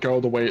it didn't go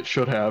the way it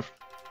should have.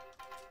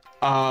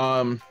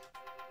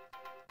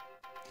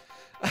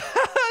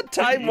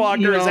 Time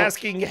Walker is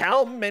asking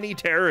how many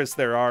terrorists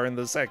there are in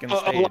the second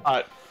stage. A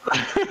lot.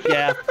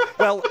 Yeah.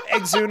 Well,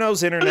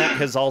 Exuno's internet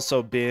has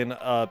also been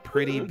a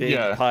pretty big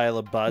pile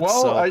of butts.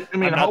 Well, so I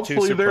mean,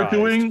 hopefully they're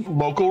doing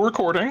local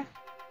recording.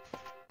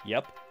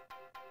 Yep.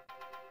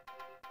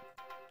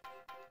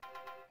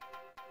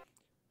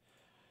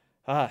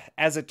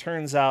 As it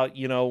turns out,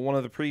 you know, one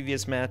of the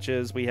previous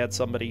matches, we had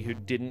somebody who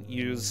didn't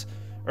use,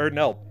 or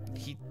no,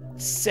 he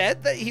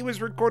said that he was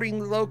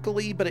recording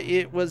locally, but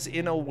it was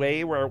in a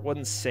way where it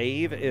wouldn't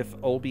save if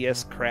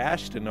OBS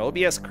crashed, and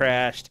OBS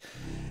crashed.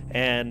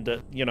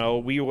 And, you know,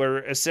 we were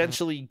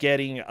essentially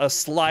getting a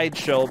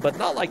slideshow, but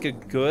not like a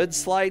good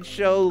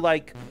slideshow,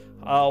 like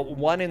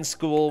one in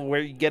school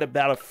where you get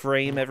about a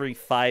frame every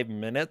 5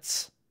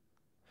 minutes.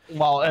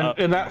 Well, and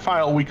in that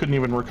file, we couldn't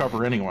even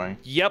recover anyway.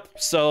 Yep.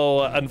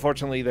 So,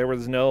 unfortunately, there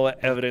was no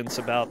evidence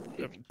about...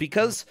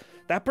 Because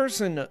That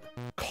person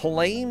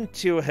claimed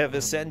to have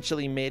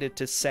essentially made it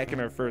to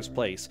second or first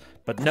place,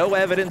 but no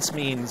evidence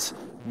means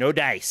no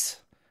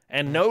dice.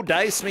 And no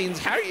dice means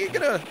how are you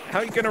gonna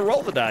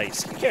roll the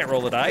dice? You can't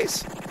roll the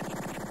dice.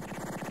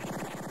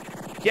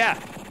 Yeah,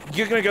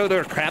 you're gonna go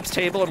to a craps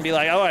table and be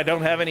like, oh, I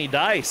don't have any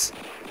dice.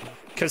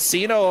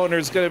 Casino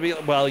owner's gonna be,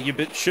 well, you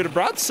should have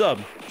brought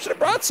some. Should have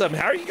brought some.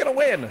 How are you gonna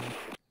win?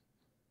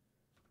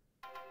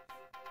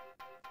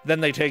 Then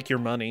they take your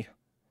money.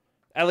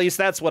 At least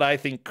that's what I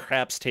think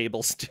craps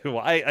tables do.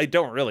 I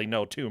don't really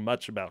know too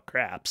much about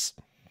craps.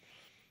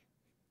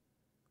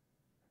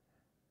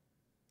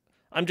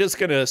 I'm just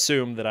going to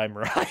assume that I'm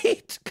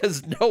right,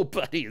 because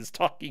nobody is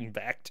talking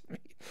back to me.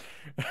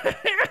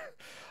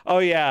 Oh,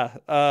 yeah.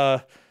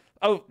 Oh,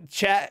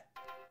 chat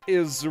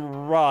is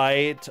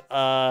right.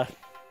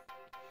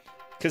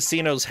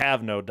 Casinos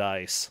have no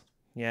dice.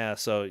 Yeah,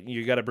 so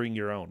you got to bring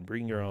your own.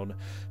 Bring your own.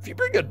 If you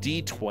bring a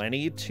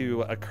D20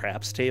 to a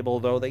craps table,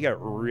 though, they get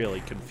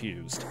really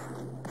confused.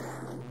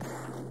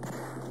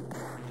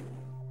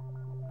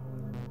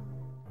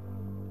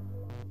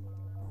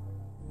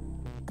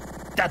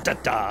 Da da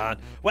da!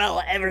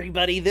 Well,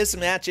 everybody, this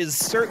match is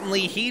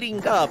certainly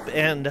heating up,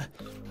 and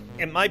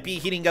it might be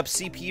heating up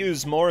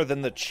CPUs more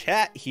than the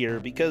chat here,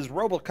 because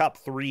RoboCop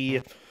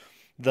 3...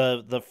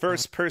 the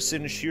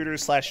first-person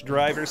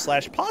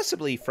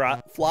shooter/driver/possibly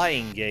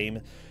flying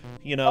game,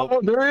 you know. Oh,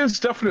 there is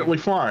definitely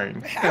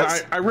flying,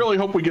 and I really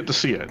hope we get to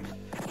see it.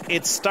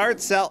 It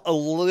starts out a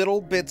little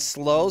bit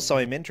slow, so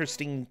I'm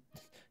interesting.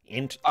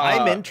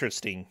 I'm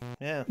interesting.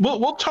 Yeah.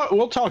 We'll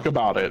talk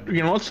about it.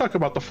 You know, let's talk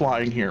about the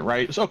flying here,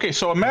 right? Okay,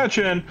 so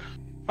imagine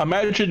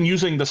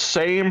using the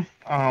same.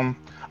 I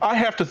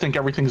have to think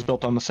everything's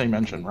built on the same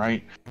engine,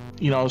 right?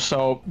 You know,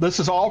 so this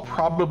is all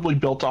probably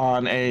built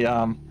on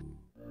a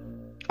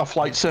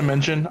flight sim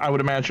engine, I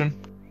would imagine.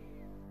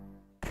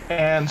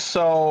 And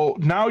so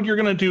now you're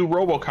going to do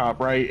RoboCop,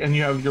 right? And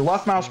you have your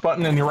left mouse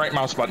button and your right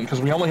mouse button, because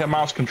we only have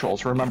mouse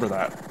controls, remember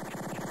that,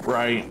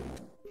 right?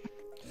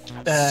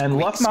 And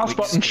left mouse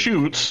button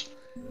shoots,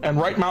 and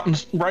right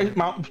mouse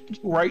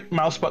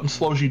button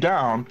slows you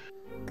down,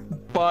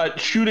 but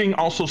shooting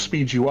also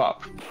speeds you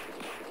up.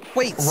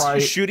 Wait, right?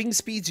 Shooting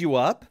speeds you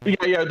up?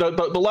 Yeah,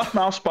 the left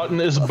mouse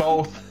button is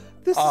both...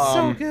 This is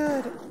so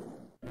good.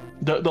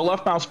 The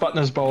left mouse button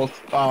is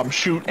both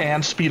shoot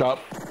and speed up.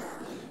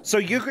 So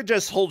you could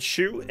just hold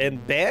shoot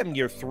and bam,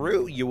 you're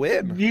through, you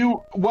win.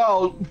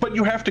 But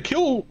you have to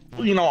kill,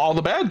 you know, all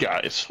the bad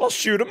guys. Well,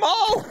 shoot them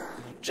all.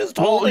 Just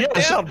hold it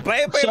down,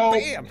 bam, bam,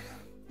 bam.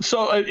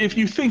 So if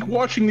you think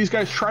watching these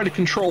guys try to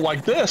control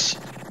like this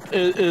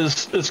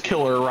is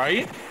killer,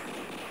 right?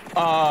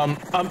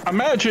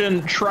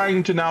 Imagine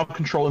trying to now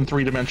control in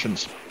 3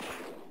 dimensions.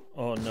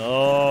 Oh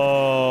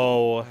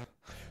no.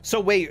 So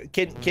wait,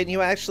 can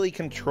you actually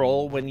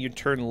control when you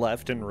turn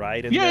left and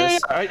right in this?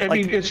 Yeah. I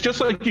mean, it's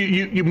just like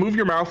you move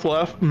your mouse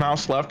left,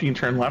 you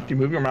turn left. You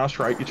move your mouse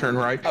right, you turn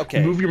right. Okay.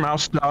 You move your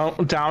mouse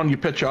down, you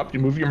pitch up. You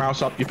move your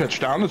mouse up, you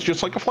pitch down. It's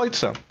just like a flight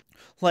sim.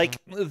 Like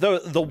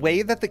the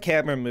way that the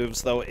camera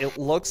moves, though, it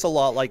looks a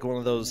lot like one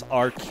of those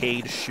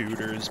arcade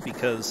shooters,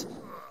 because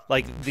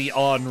like the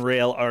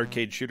on-rail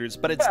arcade shooters,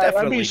 but it's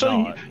definitely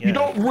not. You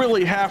don't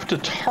really have to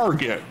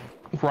target.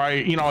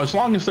 Right, you know, as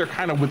long as they're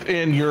kind of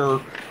within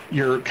your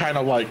kind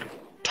of like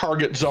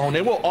target zone,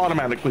 it will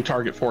automatically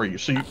target for you.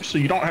 So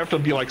you don't have to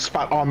be like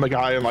spot on the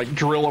guy and like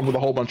drill him with a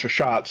whole bunch of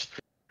shots.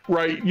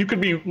 Right, you could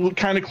be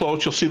kind of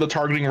close. You'll see the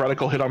targeting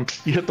reticle hit them.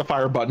 You hit the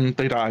fire button,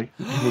 they die.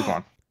 You move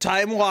on.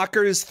 Time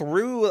Walker's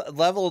through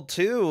level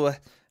 2,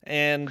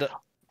 and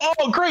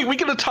oh great, we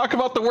get to talk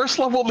about the worst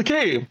level of the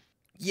game.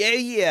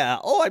 Yeah.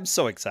 Oh, I'm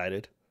so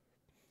excited.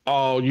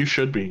 Oh, you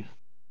should be.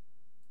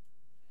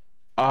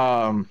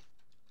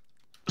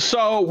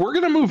 So we're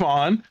going to move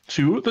on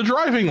to the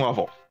driving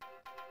level.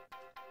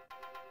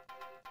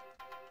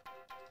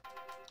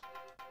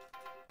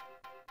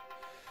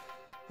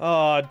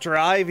 Oh,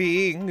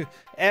 driving.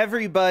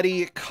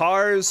 Everybody,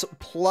 cars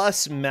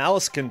plus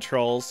mouse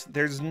controls.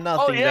 There's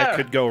nothing that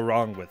could go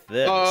wrong with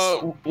this.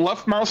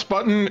 Left mouse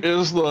button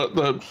is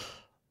the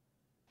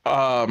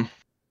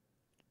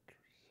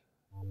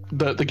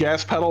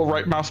gas pedal,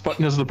 right mouse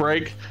button is the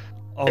brake.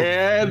 Oh,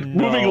 and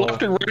moving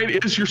left and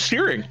right is your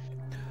steering.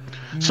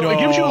 So it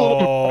gives you a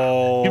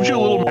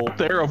little map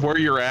there of where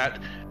you're at,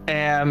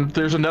 and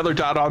there's another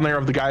dot on there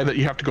of the guy that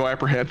you have to go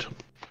apprehend.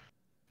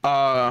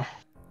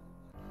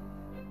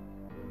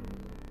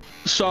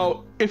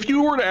 So if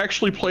you were to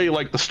actually play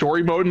like the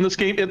story mode in this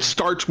game, it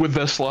starts with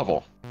this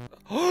level.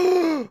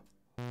 Oh,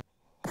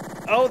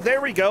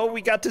 there we go.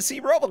 We got to see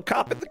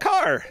RoboCop in the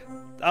car.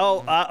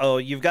 Oh,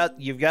 you've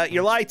got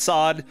your lights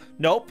on.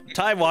 Nope,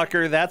 Time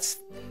Walker. That's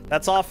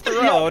off the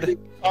road.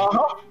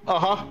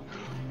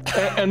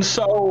 And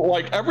so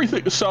like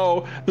everything,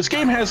 so this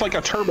game has like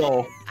a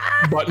turbo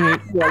button,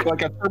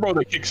 like a turbo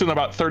that kicks in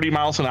about 30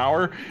 miles an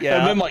hour,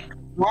 and then like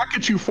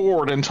rockets you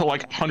forward until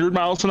like 100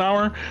 miles an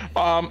hour,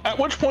 at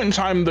which point in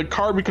time the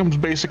car becomes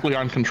basically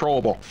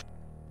uncontrollable.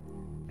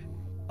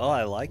 Oh,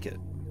 I like it.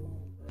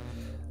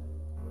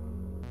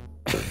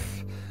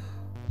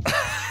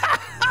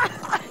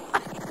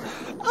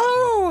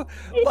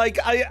 Like,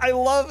 I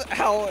love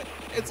how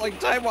it's like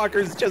Time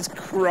Walker's just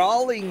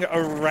crawling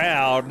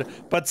around,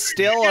 but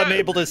still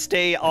unable to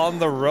stay on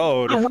the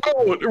road.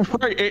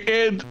 Right,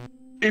 and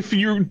if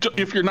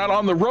you're not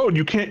on the road,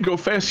 you can't go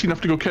fast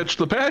enough to go catch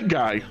the bad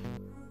guy.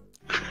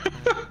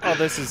 Oh,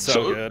 this is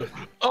so good.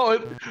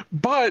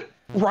 But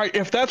right,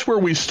 if that's where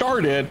we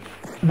started,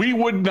 we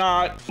would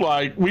not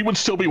we would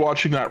still be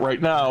watching that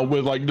right now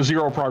with like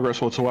zero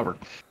progress whatsoever.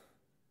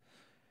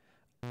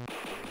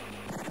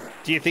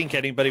 Do you think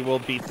anybody will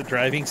beat the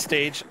driving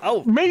stage?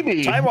 Oh,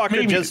 maybe. Time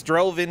Walker just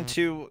drove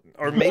into,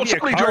 or maybe a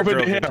car drove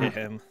into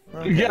him.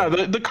 Okay. Yeah,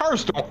 the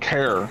cars don't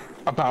care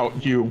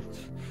about you.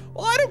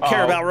 Well, I don't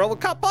care about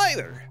RoboCop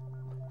either.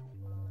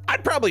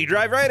 I'd probably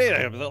drive right into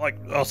him. They're like,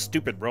 oh,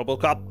 stupid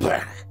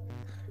RoboCop.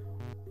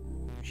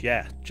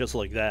 Yeah, just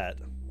like that.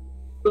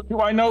 Do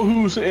I know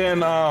who's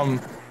in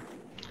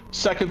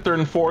second, third,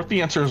 and fourth?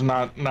 The answer is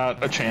not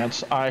a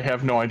chance. I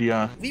have no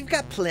idea. We've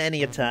got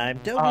plenty of time.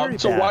 Don't worry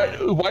so about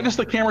it. Why does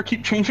the camera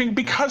keep changing?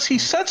 Because he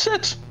sets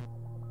it.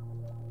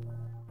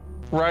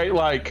 Right,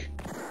 like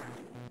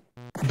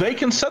they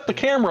can set the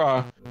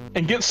camera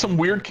and get some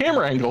weird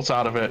camera angles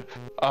out of it,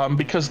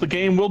 because the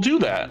game will do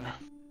that.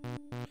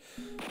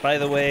 By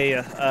the way,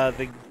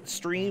 the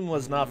stream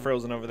was not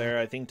frozen over there.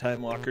 I think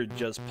Time Walker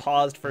just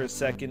paused for a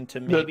second to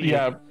maybe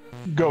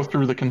go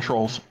through the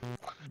controls.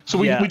 So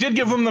we did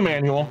give them the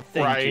manual,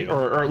 right?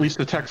 Or at least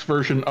the text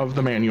version of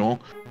the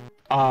manual,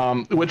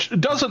 which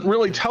doesn't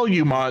really tell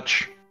you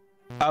much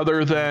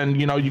other than,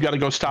 you know, you got to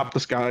go stop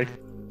this guy,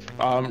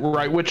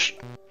 right? Which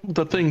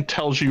the thing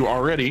tells you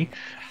already.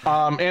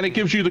 And it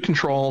gives you the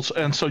controls,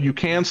 and so you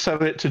can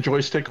set it to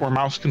joystick or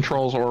mouse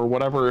controls or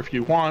whatever if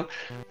you want.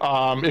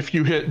 If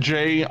you hit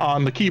J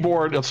on the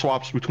keyboard, it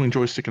swaps between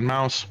joystick and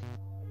mouse.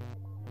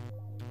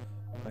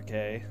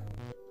 Okay.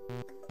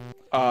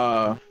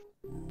 I'm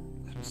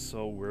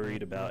so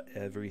worried about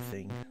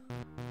everything.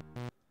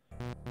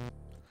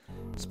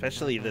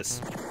 Especially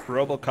this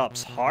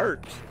RoboCop's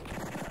heart.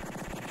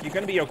 You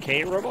gonna be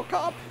okay,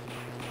 RoboCop?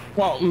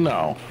 Well,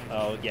 no.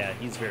 Oh, yeah,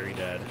 he's very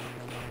dead.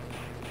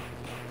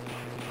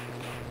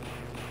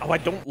 Oh, I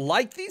don't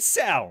like these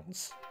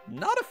sounds.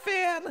 Not a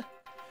fan.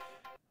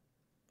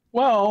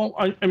 Well,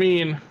 I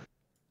mean...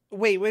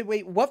 Wait.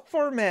 What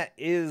format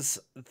is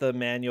the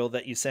manual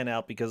that you sent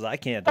out? Because I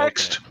can't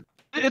text. Open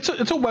it.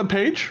 It's a web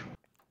page.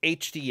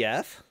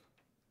 HDF?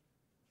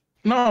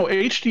 No,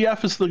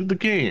 HDF is the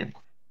game.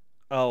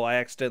 Oh, I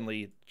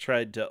accidentally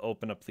tried to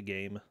open up the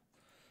game.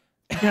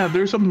 Yeah,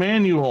 there's a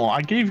manual.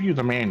 I gave you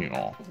the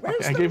manual.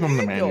 Where's I gave him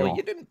the manual.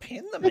 You didn't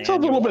pin the manual. It's a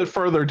little bit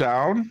further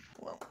down.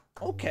 Well,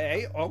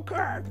 okay.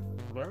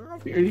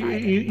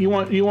 You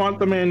want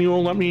the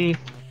manual? Let me.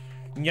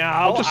 No,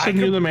 I'll just send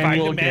you the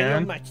manual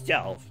again.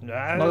 Myself.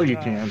 No, you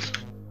can't.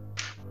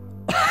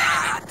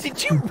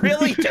 Did you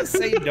really just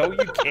say no?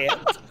 You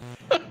can't.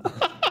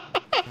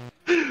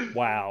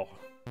 Wow.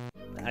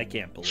 I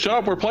can't believe Shut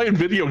up, we're playing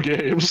video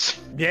games.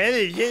 Yeah,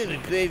 we're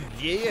playing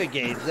video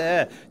games.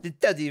 This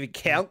doesn't even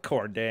count,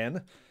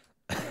 Cordan.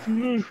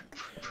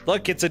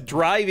 Look, it's a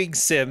driving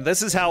sim.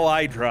 This is how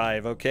I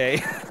drive,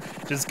 okay?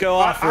 Just go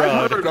off-road.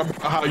 I heard about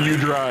how you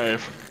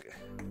drive.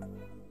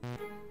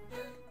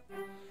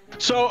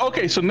 So,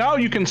 okay, so now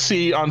you can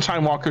see on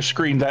Time Walker's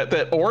screen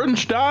that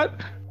orange dot,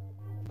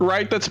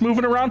 right, that's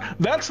moving around,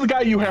 that's the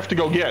guy you have to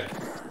go get.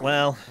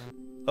 Well,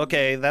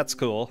 okay, that's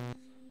cool.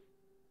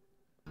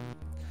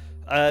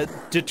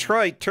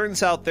 Detroit,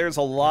 turns out there's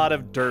a lot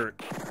of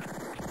dirt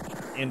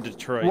in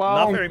Detroit.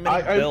 Well, not very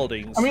many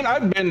buildings. I mean,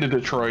 I've been to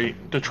Detroit.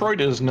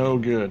 Detroit is no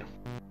good.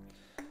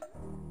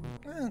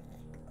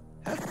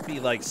 Has to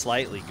be, like,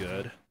 slightly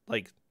good.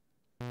 Like,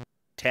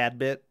 tad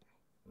bit.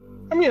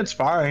 I mean, it's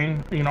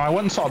fine. You know, I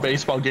went and saw a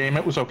baseball game.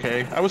 It was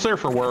okay. I was there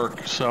for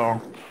work,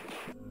 so...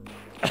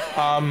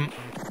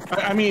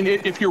 I mean,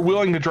 if you're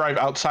willing to drive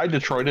outside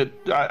Detroit,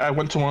 I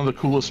went to one of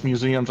the coolest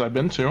museums I've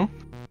been to.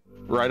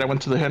 Right, I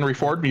went to the Henry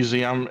Ford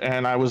Museum,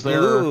 and I was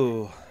there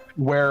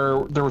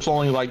where there was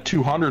only like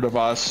 200 of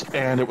us,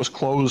 and it was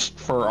closed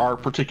for our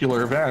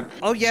particular event.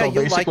 Oh yeah, so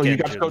basically like you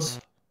got to go.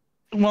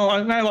 Well,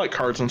 I like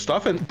cars and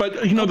stuff,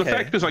 but you know the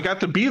fact is I got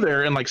to be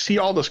there and like see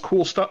all this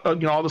cool stuff, you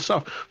know, all this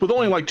stuff with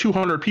only like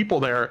 200 people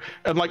there,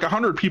 and like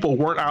 100 people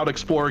weren't out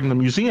exploring the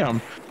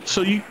museum.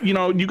 So you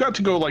know you got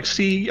to go like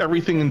see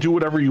everything and do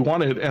whatever you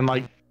wanted, and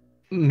like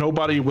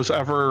nobody was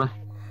ever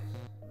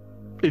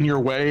in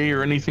your way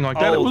or anything like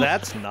that. Oh,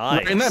 that's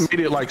nice. And that made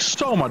it like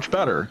so much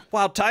better.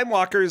 Wow, Time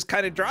Walker is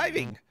kind of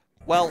driving.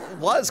 Well,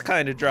 was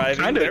kind of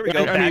driving. Kinda, there we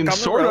go. I mean, back on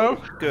sort the road.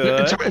 of.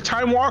 Good.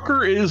 Time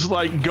Walker is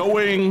like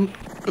going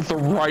the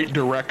right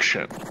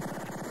direction,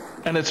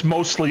 and it's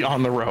mostly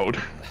on the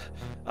road.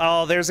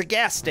 Oh, there's a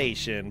gas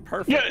station.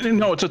 Perfect. Yeah,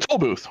 no, it's a toll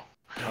booth.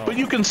 Oh. But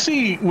you can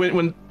see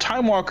when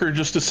Time Walker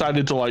just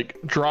decided to like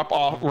drop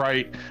off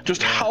right,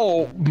 just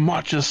how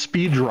much his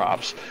speed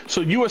drops.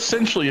 So you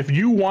essentially, if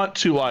you want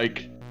to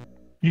like,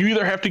 you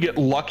either have to get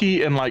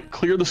lucky and like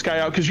clear this guy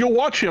out, because you'll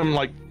watch him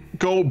like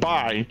go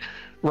by,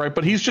 right?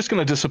 But he's just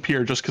going to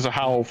disappear just because of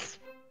how,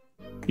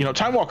 you know,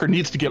 Time Walker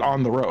needs to get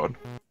on the road.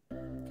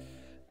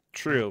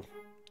 True.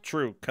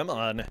 Come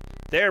on.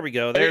 There we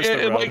go. There's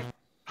the road. Like,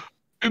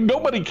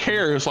 nobody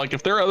cares. Like,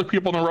 if there are other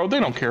people on the road,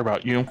 they don't care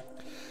about you.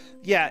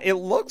 Yeah, it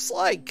looks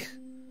like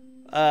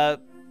the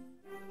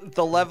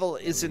level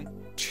isn't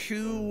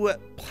too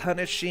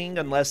punishing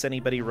unless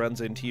anybody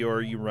runs into you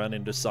or you run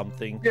into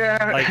something.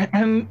 Yeah, like,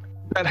 and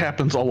that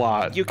happens a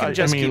lot. You can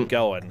just keep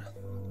going,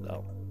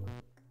 though.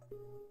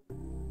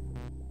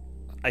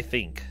 I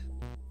think.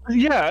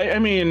 Yeah, I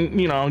mean,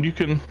 you know, you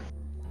can...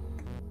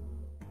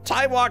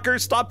 Time Walker,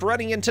 stop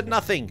running into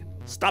nothing.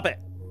 Stop it.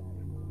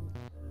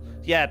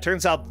 Yeah, it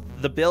turns out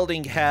the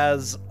building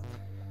has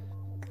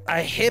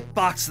a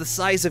hitbox the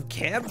size of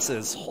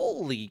Kansas.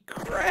 Holy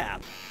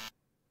crap.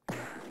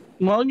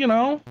 Well, you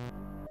know.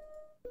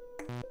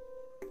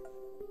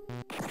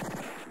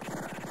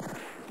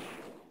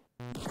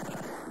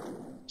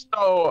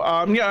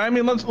 So, yeah, I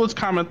mean, let's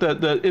comment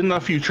that in the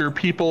future,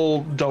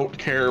 people don't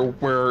care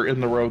where in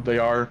the road they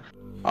are,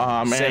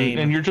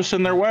 and you're just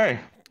in their way.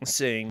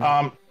 Same.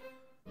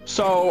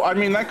 So, I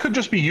mean, that could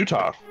just be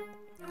Utah.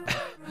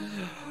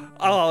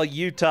 Oh,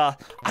 Utah.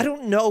 I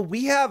don't know.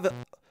 We have...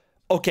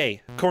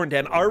 Okay,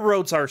 Corndan, our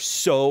roads are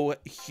so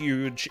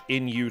huge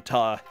in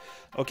Utah.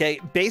 Okay,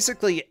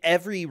 basically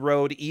every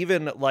road,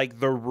 even like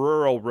the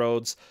rural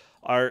roads,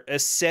 are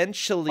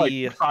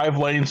essentially... Like 5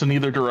 lanes in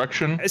either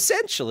direction?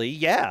 Essentially,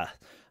 yeah.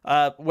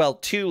 Well,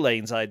 2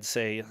 lanes, I'd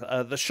say.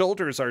 The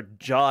shoulders are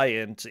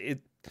giant.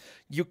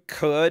 You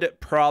could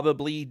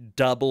probably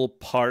double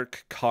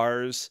park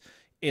cars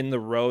in the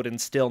road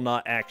and still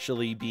not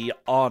actually be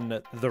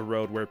on the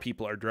road where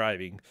people are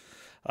driving.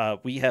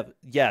 We have,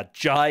 yeah,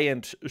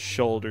 giant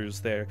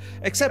shoulders there,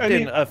 except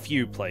in a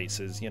few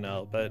places, you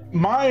know, but...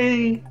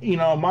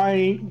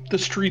 The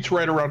streets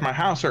right around my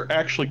house are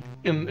actually,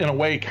 in a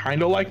way,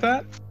 kind of like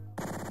that.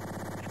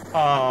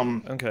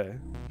 Okay.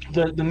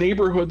 The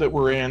neighborhood that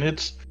we're in,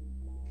 it's...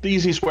 The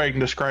easiest way I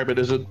can describe it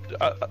is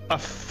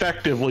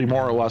effectively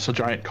more or less a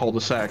giant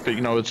cul-de-sac. That,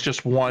 you know, it's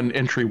just one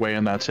entryway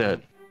and that's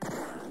it.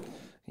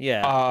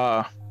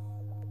 Yeah.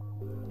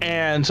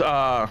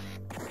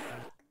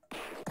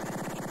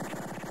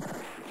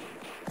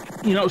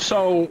 You know,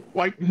 so,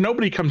 like,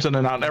 nobody comes in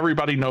and out.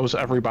 Everybody knows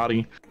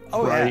everybody,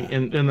 right, yeah.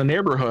 in the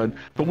neighborhood.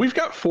 But we've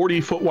got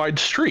 40-foot wide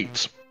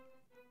streets.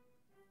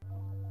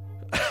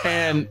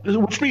 And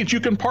which means you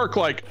can park,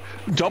 like,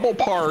 double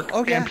park,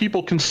 and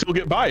people can still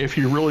get by if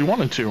you really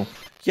wanted to.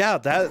 Yeah,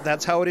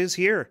 that's how it is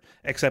here,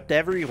 except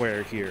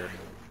everywhere here.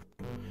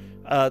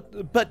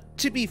 But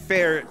to be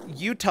fair,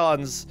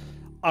 Utahns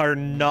are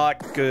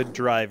not good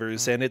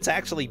drivers, and it's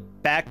actually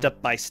backed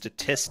up by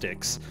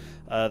statistics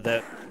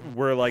that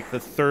we're like the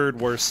 3rd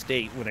worst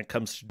state when it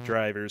comes to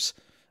drivers.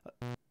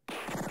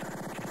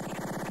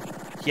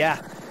 Yeah.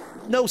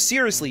 No,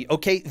 seriously,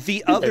 okay,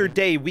 the other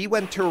day we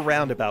went to a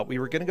roundabout. We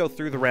were going to go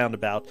through the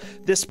roundabout.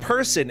 This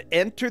person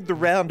entered the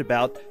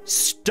roundabout,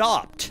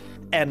 stopped,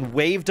 and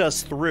waved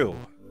us through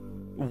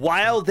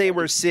while they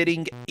were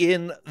sitting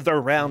in the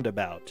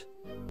roundabout.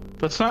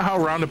 That's not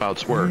how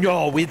roundabouts work.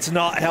 No, it's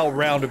not how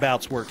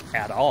roundabouts work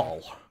at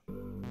all.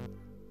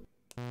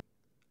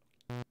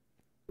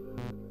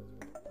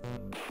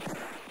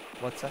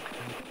 What's that?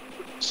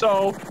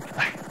 So,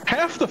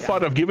 half the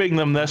fun of giving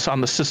them this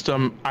on the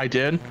system I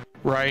did,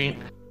 right,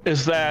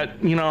 is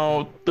that, you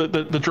know,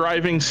 the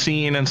driving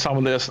scene and some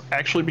of this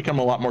actually become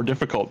a lot more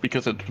difficult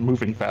because it's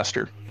moving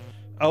faster.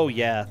 Oh,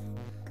 yeah.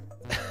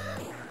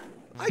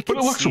 But it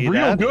looks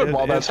real good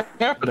while that's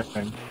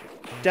happening.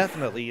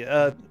 Definitely.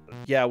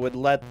 Yeah, would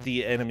let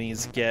the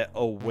enemies get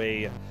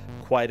away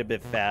quite a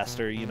bit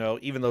faster, you know,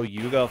 even though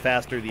you go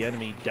faster, the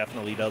enemy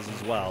definitely does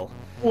as well.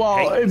 Well,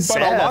 hey, but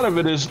Seth. A lot of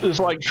it is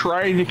like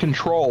trying to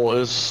control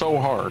is so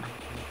hard.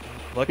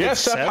 Look yeah, at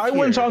Seth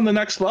Highwind's on the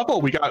next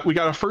level. We got a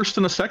 1st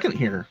and a 2nd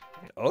here.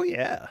 Oh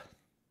yeah.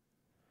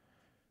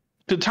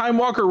 Did Time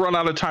Walker run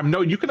out of time?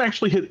 No, you can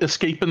actually hit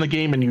escape in the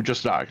game and you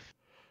just die.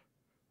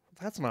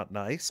 That's not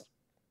nice.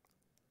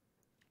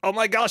 Oh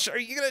my gosh, are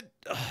you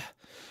gonna...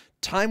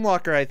 Time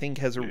Walker, I think,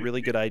 has a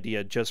really good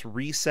idea. Just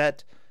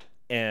reset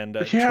and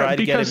try to get him in one shot. Yeah,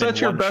 because that's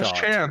your best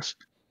chance.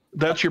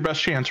 That's your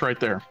best chance right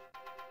there.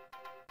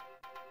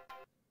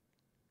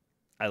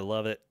 I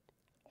love it.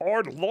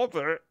 I love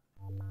it.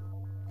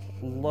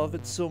 Love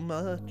it so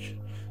much.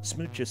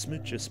 Smoocha,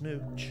 smoocha,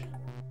 smooch.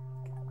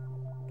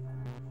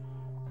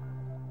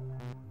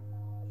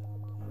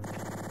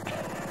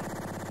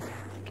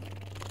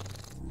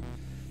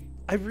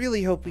 I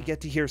really hope we get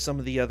to hear some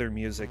of the other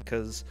music,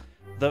 because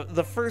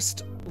the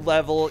first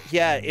level,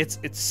 yeah, it's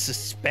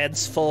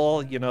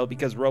suspenseful, you know,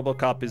 because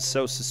RoboCop is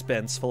so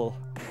suspenseful.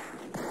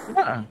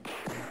 Yeah.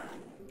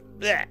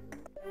 Blech.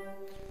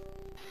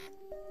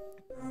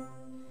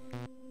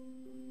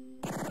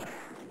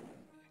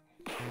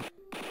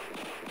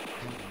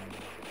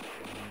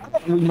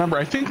 Remember,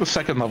 I think the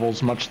 2nd level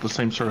is much the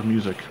same sort of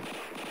music.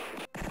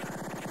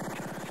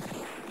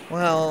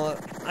 Well,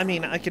 I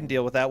mean, I can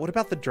deal with that. What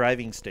about the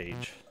driving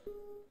stage?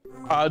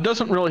 It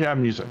doesn't really have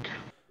music.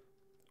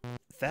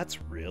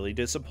 That's really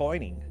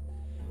disappointing.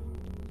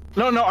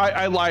 No,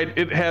 I lied.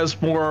 It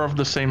has more of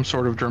the same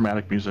sort of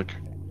dramatic music.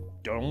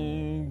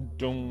 Dun,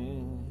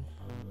 dun.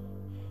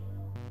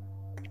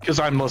 Because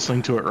I'm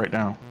listening to it right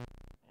now.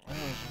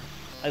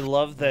 I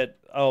love that.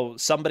 Oh,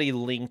 somebody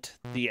linked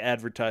the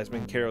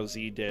advertisement Carol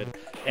Z did,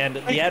 and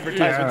the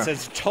advertisement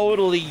says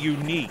totally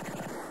unique,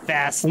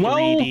 fast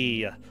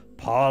 3D,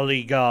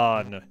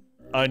 polygon,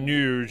 a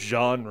new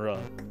genre.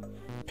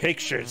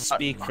 Pictures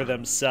speak for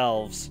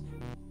themselves.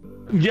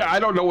 Yeah, I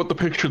don't know what the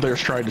picture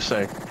there's trying to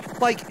say.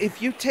 Like,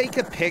 if you take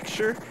a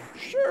picture,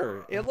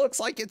 sure, it looks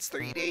like it's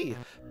 3D.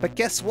 But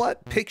guess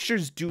what?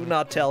 Pictures do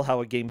not tell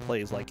how a game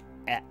plays, like,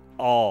 at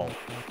all.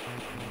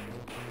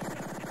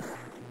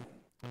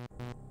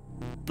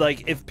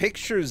 Like, if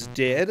pictures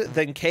did,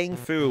 then Kung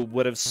Fu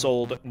would have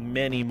sold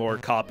many more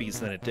copies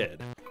than it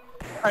did.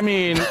 I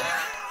mean,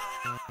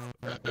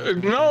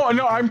 no,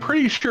 I'm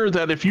pretty sure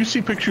that if you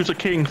see pictures of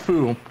Kung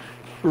Fu,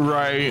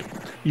 right,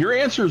 your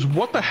answer is,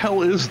 what the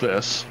hell is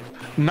this?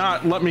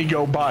 Not let me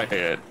go buy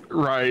it,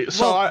 right?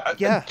 So,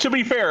 well, to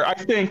be fair, I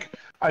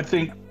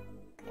think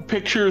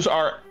pictures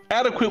are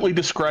adequately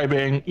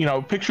describing,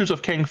 pictures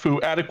of Kung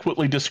Fu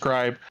adequately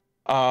describe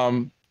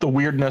the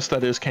weirdness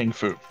that is Kung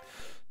Fu.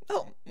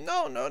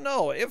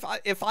 No.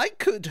 If I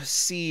could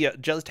see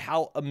just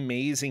how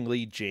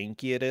amazingly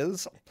janky it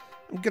is,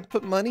 I'm gonna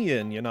put money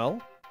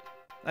in,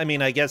 I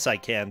mean, I guess I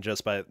can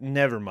just by...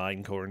 Never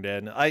mind,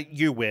 Cornden.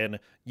 You win.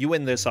 You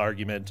win this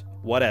argument.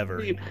 Whatever.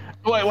 I mean,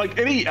 like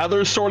any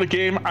other sort of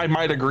game, I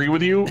might agree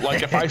with you.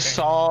 Like, if I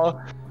saw,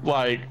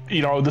 like,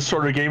 this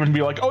sort of game and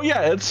be like, oh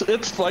yeah,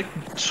 it's like,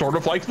 sort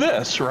of like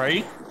this,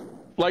 right?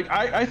 Like,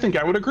 I think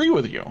I would agree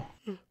with you.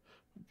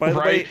 By the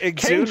way,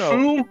 Kung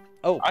Fu,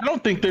 I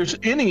don't think there's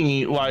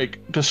any,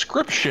 like,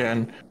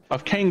 description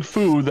of Kung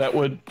Fu that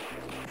would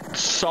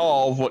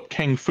solve what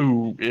Kung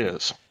Fu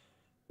is.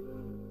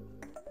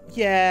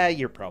 Yeah,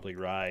 you're probably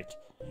right.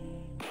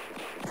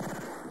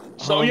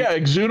 So yeah,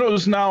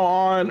 Exuno's now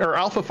on, or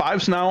Alpha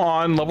 5's now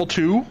on level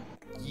 2.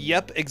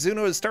 Yep,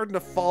 Exuno is starting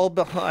to fall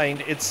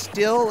behind. It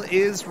still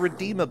is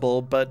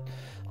redeemable, but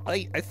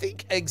I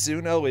think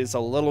Exuno is a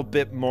little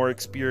bit more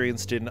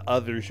experienced in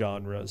other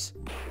genres.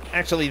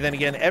 Actually, then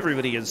again,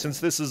 everybody is, since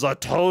this is a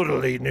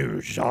totally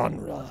new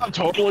genre. A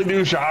totally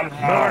new genre.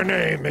 My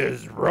name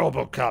is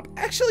RoboCop.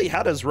 Actually,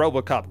 how does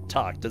RoboCop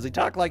talk? Does he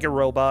talk like a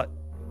robot?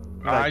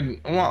 Like,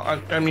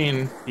 I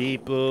mean...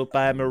 Beep boop,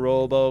 I'm a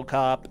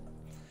RoboCop.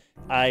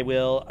 I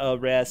will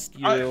arrest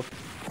you.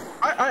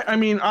 I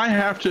mean, I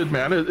have to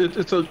admit,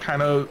 it's a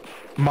kind of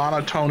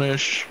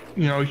monotonish,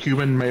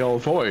 human male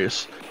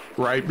voice,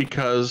 right?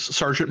 Because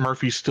Sergeant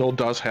Murphy still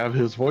does have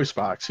his voice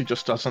box. He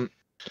just doesn't,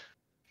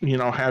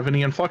 have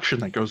any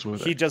inflection that goes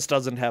with it. He just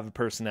doesn't have a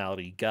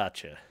personality.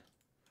 Gotcha.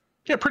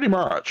 Yeah, pretty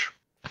much.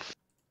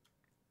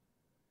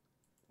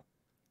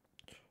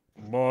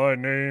 My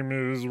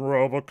name is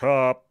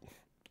RoboCop.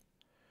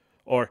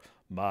 Or,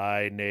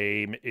 my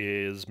name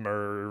is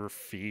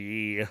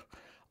Murphy.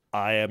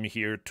 I am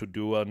here to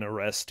do an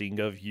arresting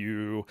of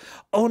you.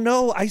 Oh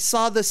no, I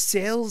saw the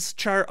sales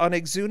chart on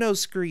Exuno's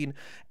screen,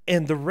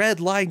 and the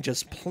red line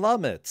just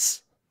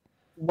plummets.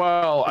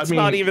 Well, it's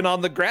not even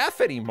on the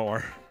graph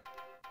anymore.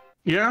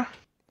 Yeah.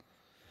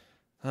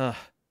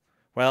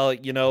 Well,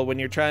 when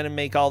you're trying to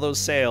make all those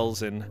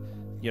sales in,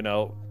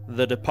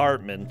 the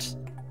department...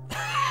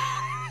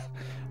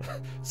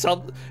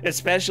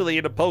 especially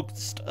in a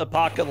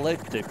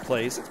post-apocalyptic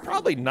place, it's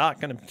probably not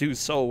going to do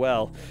so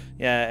well.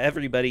 Yeah,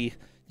 everybody,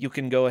 you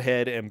can go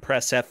ahead and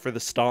press F for the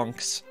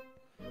stonks.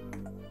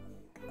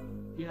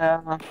 Yeah.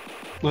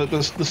 The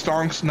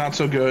stonks, not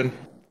so good.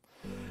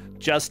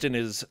 Justin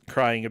is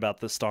crying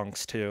about the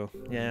stonks, too.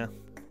 Yeah.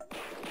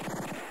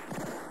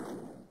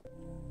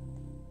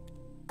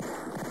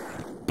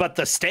 But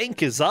the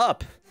stank is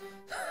up.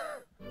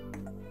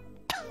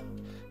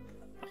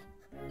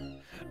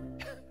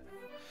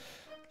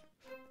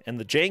 And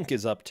the jank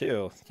is up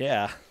too.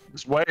 Yeah.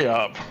 It's way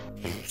up.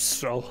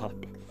 So up.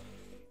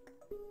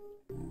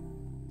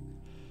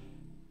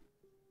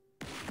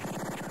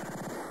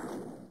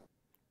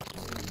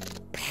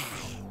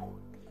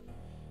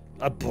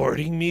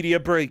 Aborting media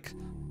break.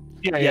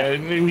 Yeah,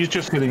 he's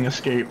just getting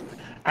escape.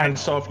 And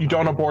so if you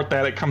don't abort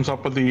that, it comes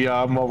up with the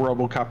well,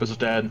 RoboCop is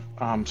dead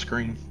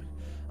screen.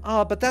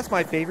 Oh, but that's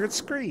my favorite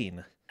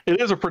screen.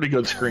 It is a pretty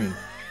good screen.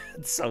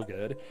 It's so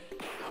good.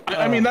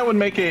 I mean, that would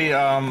make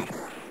a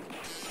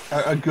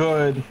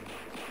good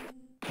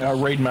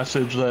raid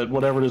message that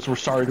whatever it is, we're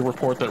sorry to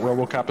report that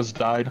RoboCop has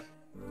died.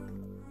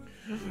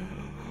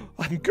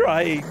 I'm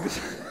crying.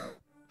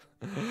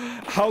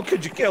 How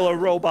could you kill a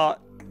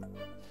robot?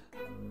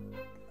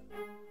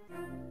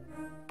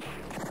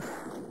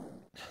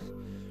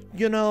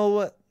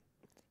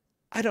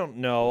 I don't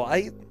know.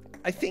 I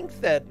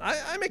think that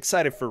I'm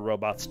excited for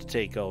robots to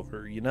take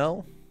over,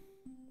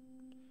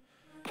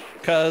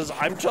 Because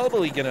I'm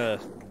totally gonna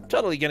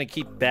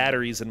keep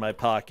batteries in my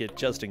pocket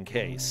just in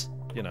case,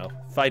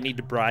 if I need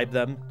to bribe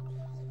them.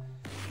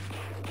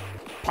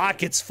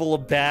 Pockets full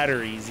of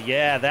batteries.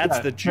 Yeah, that's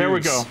the juice. There we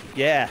go.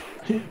 Yeah.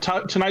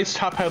 Tonight's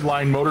top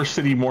headline, Motor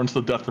City mourns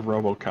the death of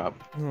RoboCop.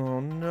 Oh,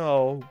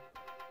 no.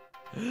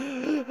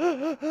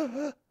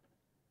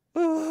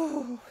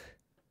 Oh.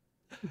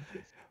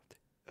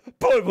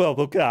 Poor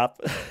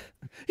RoboCop.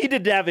 He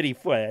didn't have any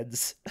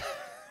friends.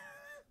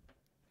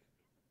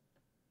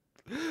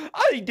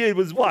 All he did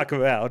was walk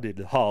around in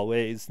the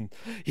hallways, and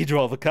he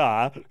drove a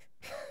car.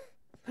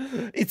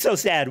 It's so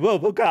sad,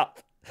 RoboCop.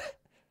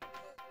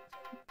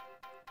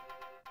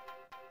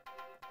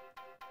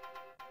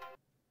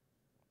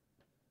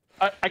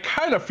 I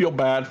kind of feel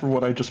bad for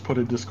what I just put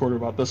in Discord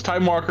about this.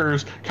 Time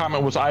Walker's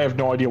comment was, I have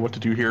no idea what to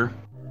do here.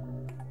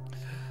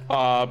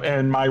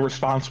 And my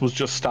response was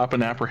just stop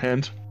and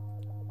apprehend.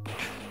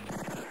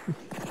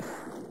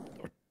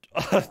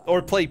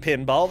 Or play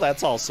pinball,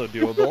 that's also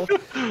doable.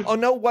 Oh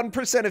no,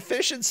 1%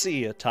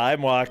 efficiency, a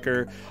Time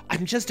Walker.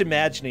 I'm just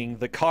imagining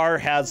the car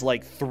has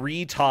like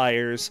 3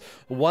 tires.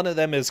 One of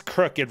them is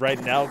crooked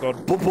right now, going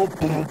boop, boop,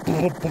 boop,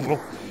 boop, boop,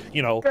 boop.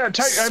 You know. Yeah,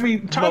 I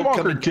mean, Time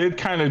Walker did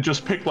kind of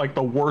just pick like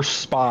the worst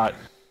spot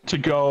to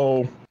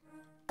go,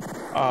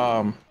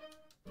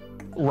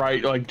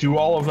 right, like do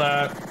all of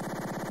that.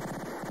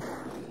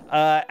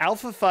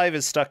 Alpha 5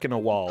 is stuck in a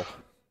wall.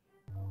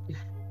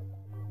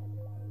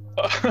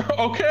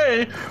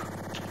 Okay.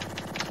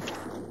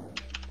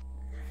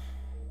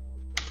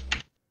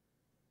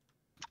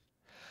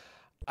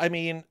 I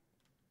mean,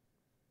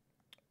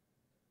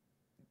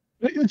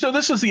 so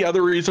this is the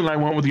other reason I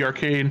went with the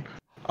arcade.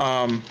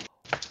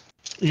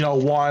 You know,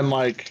 one,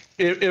 like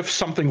if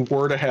something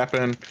were to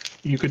happen,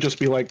 you could just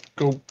be like,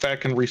 go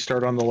back and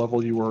restart on the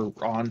level you were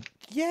on.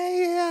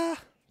 Yeah,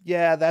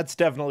 that's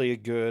definitely a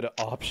good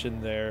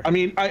option there. I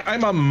mean,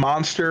 I'm a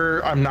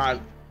monster. I'm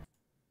not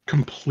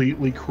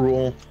completely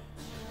cruel.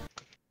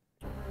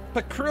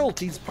 But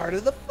cruelty's part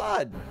of the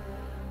fun.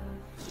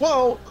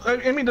 Well,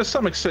 I mean, to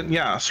some extent,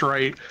 yes,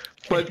 right?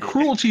 But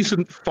cruelty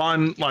isn't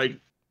fun, like,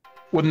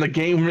 when the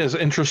game is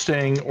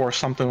interesting or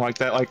something like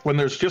that. Like, when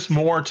there's just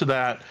more to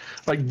that.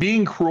 Like,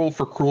 being cruel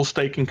for cruel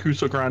stake in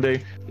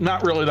Ku5ogrande,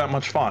 not really that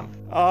much fun.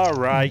 All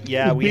right,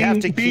 yeah, we have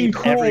to keep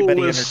everybody entertained. Being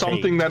cruel is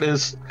something that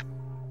is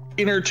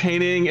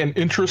entertaining and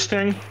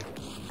interesting.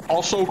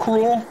 Also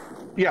cruel.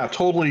 Yeah,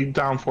 totally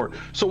down for it.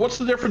 So what's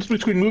the difference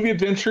between movie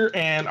adventure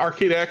and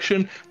arcade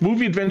action?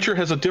 Movie adventure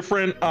has a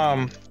different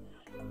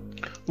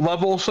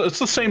level, so it's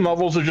the same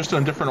levels, they're just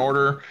in a different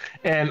order,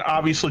 and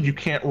obviously you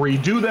can't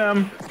redo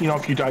them. You know,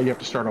 if you die, you have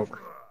to start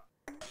over.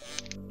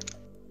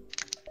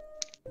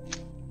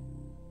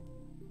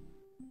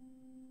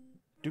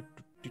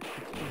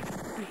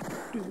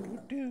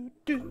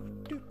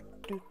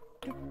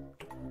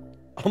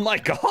 Oh my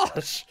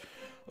gosh!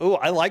 Oh,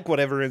 I like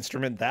whatever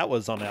instrument that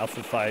was on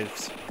Alpha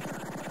 5's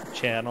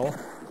channel.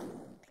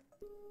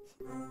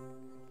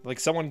 Like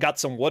someone got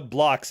some wood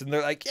blocks and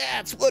they're like,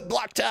 yeah, it's wood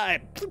block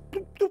time.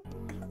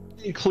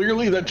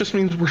 Clearly that just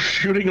means we're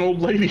shooting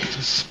old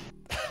ladies.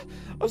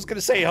 I was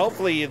gonna say,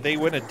 hopefully they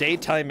win a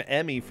daytime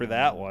Emmy for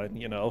that one,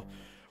 you know.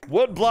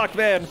 Wood block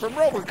man from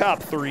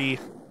RoboCop 3.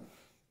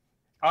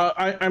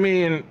 I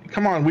mean,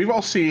 come on, we've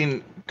all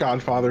seen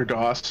Godfather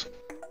DOS.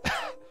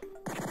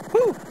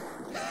 Woo.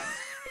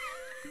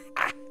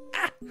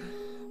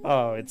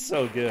 Oh, it's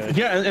so good.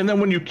 Yeah, and then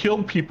when you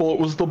killed people, it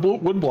was the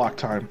wood block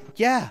time.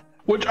 Yeah.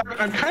 Which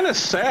I'm kind of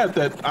sad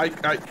that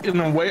I in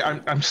a way,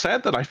 I'm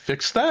sad that I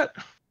fixed that.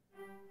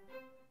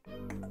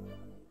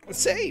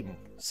 Same.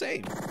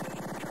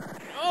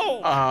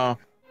 Oh.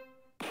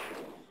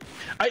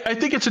 I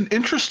think it's an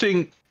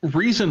interesting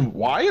reason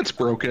why it's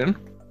broken.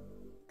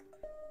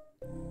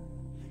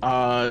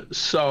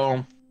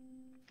 So,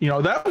 you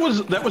know, that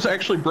was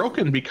actually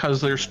broken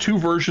because there's 2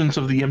 versions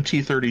of the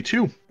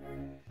MT32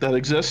 that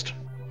exist.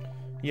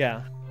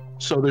 Yeah.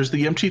 So there's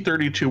the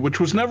MT32,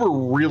 which was never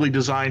really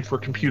designed for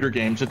computer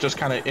games. It just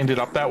kind of ended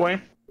up that way.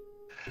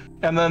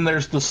 And then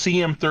there's the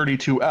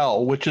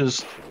CM32L, which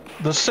is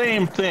the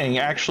same thing,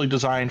 actually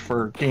designed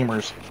for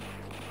gamers.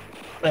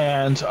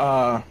 And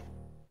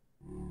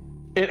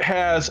it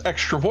has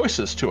extra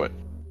voices to it.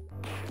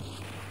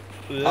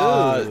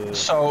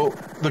 So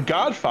the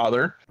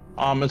Godfather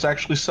is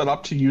actually set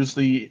up to use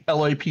the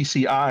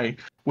LAPCI,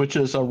 which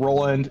is a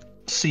Roland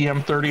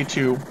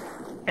CM32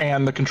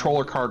 and the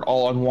controller card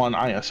all on one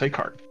ISA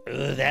card.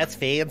 That's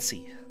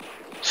fancy.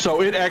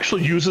 So it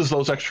actually uses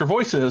those extra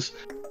voices,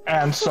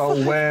 and so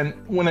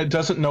when it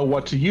doesn't know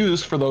what to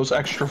use for those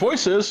extra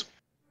voices,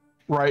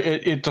 right,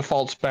 it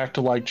defaults back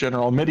to like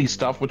general MIDI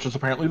stuff, which is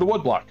apparently the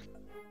woodblock.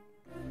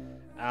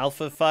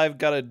 Alpha 5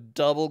 got a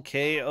double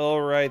KO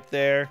right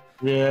there.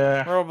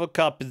 Yeah.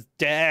 RoboCop is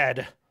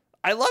dead.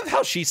 I love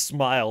how she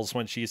smiles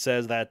when she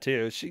says that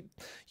too. She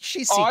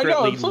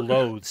secretly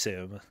loathes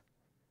him.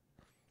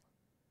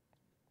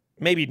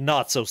 Maybe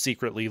not so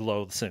secretly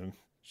loathes him.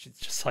 She's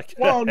just like,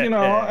 well, you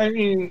know, I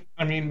mean,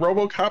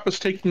 RoboCop is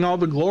taking all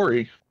the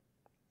glory.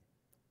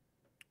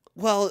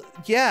 Well,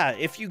 yeah,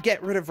 if you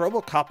get rid of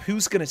RoboCop,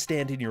 who's gonna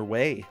stand in your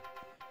way?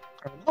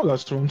 I know,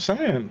 that's what I'm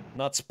saying.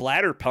 Not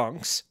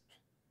splatterpunks.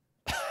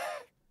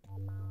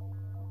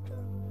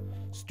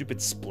 Stupid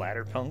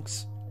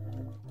splatterpunks.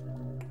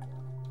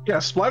 Yeah,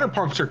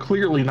 splatterpunks are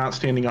clearly not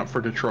standing up for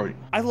Detroit.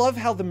 I love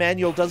how the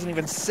manual doesn't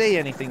even say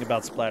anything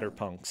about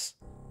splatterpunks.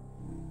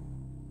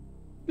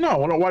 No,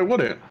 why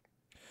would it?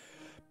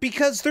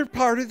 Because they're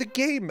part of the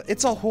game.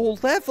 It's a whole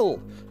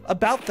level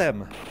about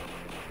them.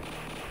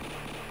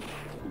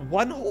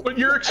 One whole... But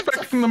you're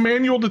expecting the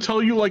manual to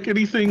tell you, like,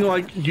 anything,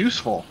 like,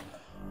 useful.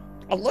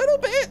 A little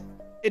bit.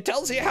 It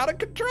tells you how to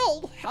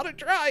control, how to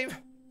drive.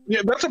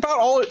 Yeah, that's about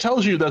all it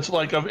tells you that's,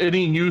 like, of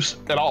any use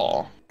at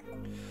all.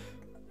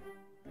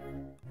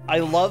 I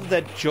love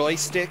that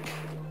joystick.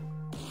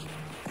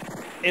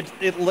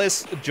 It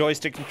lists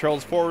joystick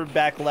controls forward,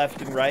 back,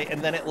 left, and right,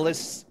 and then it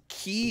lists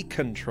key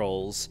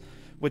controls,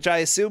 which I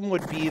assume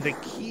would be the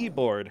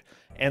keyboard.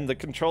 And the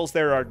controls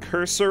there are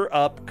cursor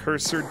up,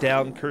 cursor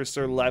down,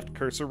 cursor left,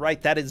 cursor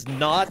right. That is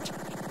not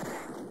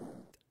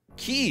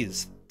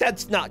keys.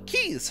 That's not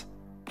keys.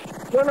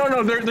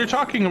 No, they're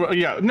talking about,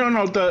 yeah,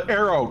 no, the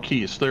arrow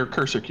keys, they're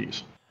cursor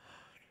keys.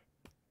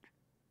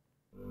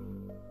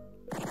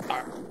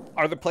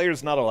 Are the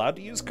players not allowed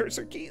to use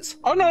cursor keys?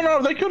 Oh,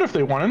 no, they could if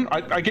they wanted.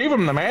 I gave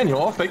them the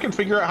manual. If they can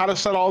figure out how to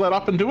set all that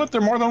up and do it,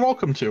 they're more than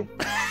welcome to.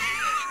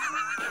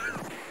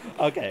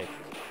 Okay.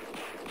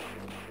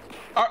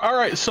 All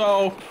right,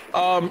 so,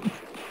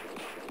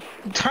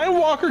 Time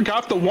Walker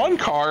got the one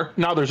car,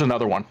 now there's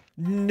another one.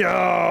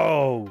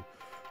 No!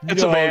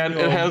 It's a van,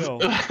 it has...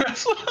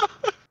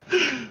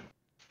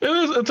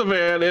 It's a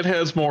van, it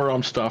has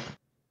more, stuff.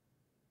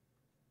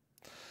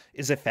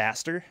 Is it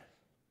faster?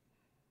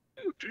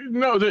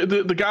 No,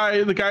 the guy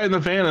in the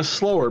van is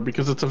slower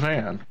because it's a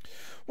van.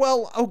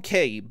 Well,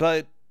 okay,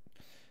 but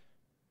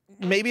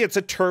maybe it's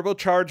a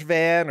turbocharged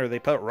van, or they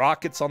put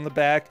rockets on the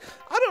back.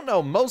 I don't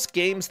know. Most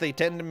games, they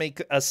tend to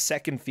make a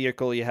second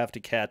vehicle you have to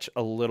catch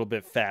a little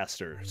bit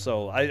faster.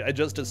 So I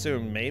just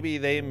assumed maybe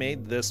they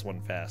made this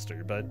one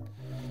faster, but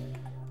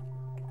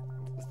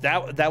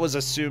that was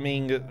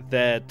assuming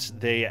that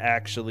they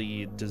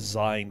actually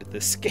designed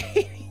this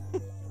game.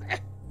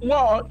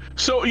 Well,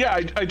 so yeah,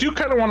 I do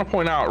kind of want to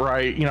point out,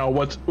 right? You know,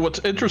 what's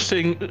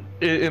interesting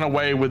in a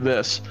way with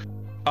this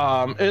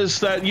is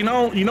that you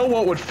know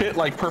what would fit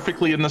like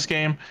perfectly in this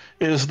game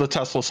is the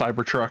Tesla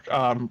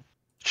Cybertruck.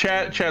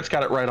 Chat's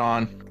got it right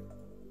on.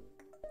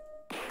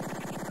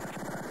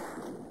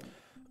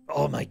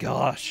 Oh my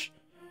gosh.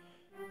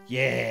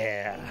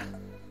 Yeah.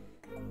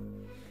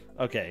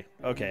 Okay,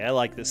 I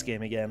like this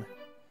game again.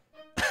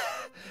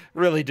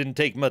 Really didn't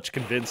take much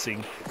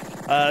convincing.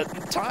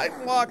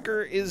 Time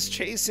Walker is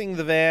chasing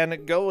the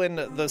van, going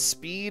the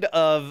speed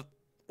of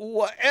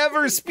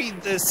whatever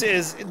speed this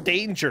is,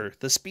 danger,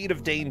 the speed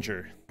of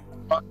danger.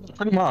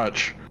 Pretty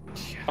much.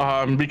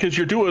 Because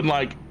you're doing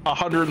like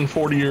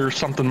 140 or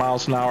something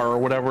miles an hour or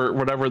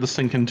whatever this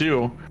thing can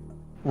do,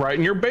 right?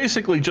 And you're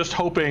basically just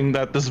hoping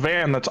that this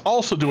van that's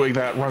also doing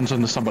that runs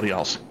into somebody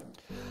else.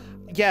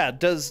 Yeah,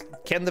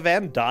 can the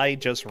van die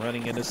just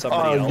running into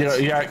somebody else?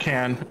 Yeah, it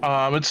can.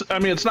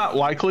 It's not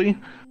likely,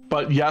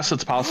 but yes,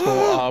 it's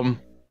possible.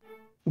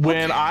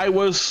 When I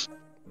was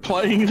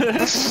playing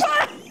this,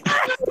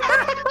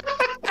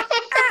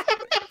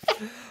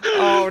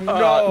 oh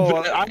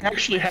no! I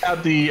actually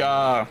had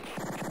the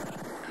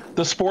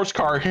sports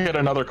car hit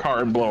another car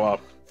and blow up.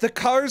 The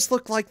cars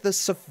look like the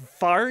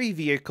safari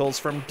vehicles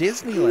from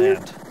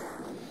Disneyland.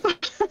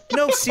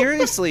 No,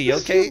 seriously,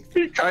 okay?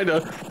 Kind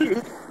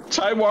of.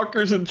 Time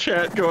Walkers in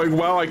chat going,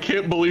 wow, I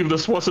can't believe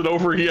this wasn't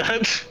over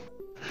yet.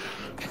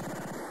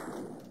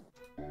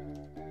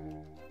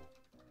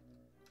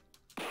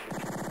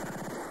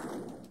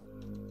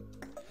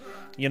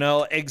 You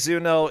know,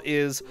 Exuno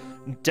is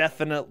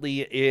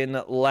definitely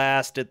in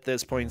last at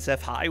this point.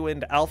 Zeph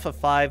Highwind, Alpha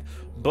 5,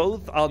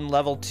 both on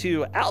level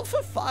 2.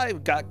 Alpha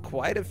 5 got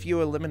quite a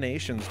few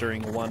eliminations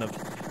during one of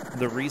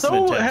the recent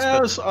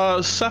attempts. So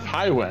has Zeph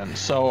Highwind,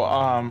 so...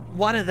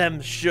 one of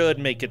them should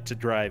make it to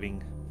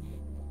driving.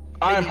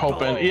 I'm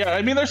hoping. Yeah,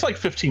 I mean, there's like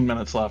 15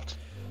 minutes left.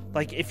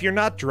 Like, if you're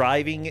not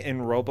driving in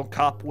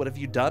RoboCop, what have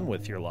you done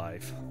with your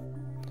life?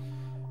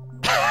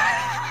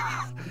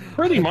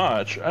 Pretty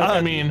much. I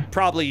mean...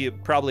 Probably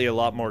a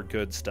lot more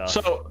good stuff.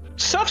 So,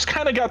 Steph's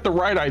kind of got the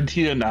right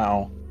idea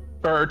now.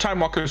 Or Time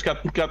Walker's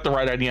got the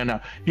right idea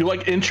now. You,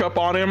 like, inch up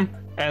on him,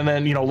 and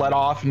then, you know, let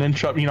off and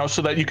inch up, you know,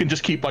 so that you can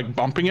just keep, like,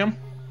 bumping him.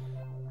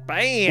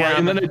 Bam! Right,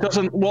 and then it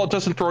doesn't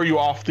throw you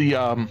off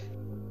the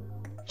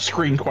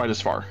screen quite as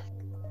far.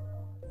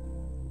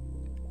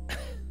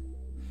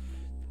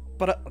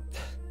 But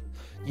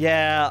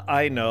yeah,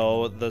 I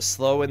know, the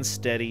slow and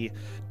steady.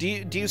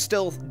 Do you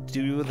still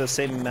do the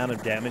same amount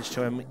of damage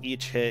to him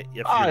each hit? If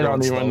you're I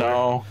don't even slower?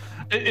 know.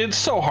 It's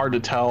so hard to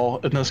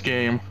tell in this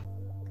game.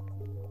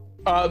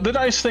 The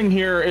nice thing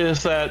here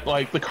is that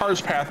like the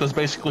car's path is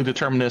basically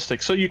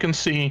deterministic, so you can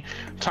see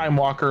Time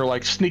Walker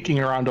like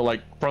sneaking around to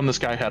like run this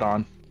guy head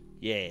on.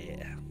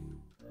 Yeah.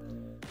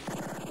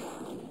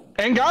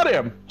 And got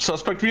him.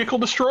 Suspect vehicle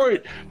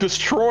destroyed.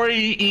 Destroy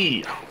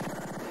E.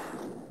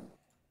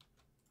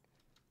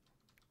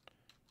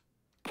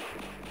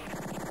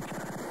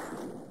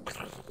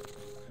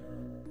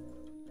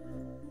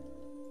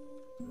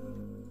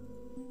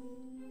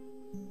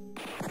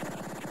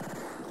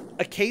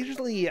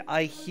 Occasionally,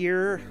 I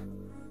hear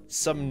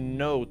some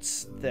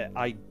notes that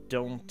I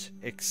don't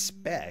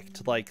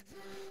expect. Like,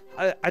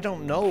 I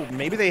don't know.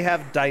 Maybe they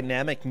have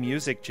dynamic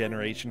music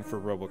generation for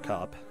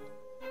RoboCop.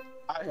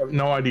 I have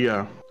no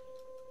idea.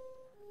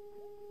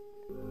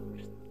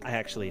 I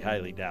actually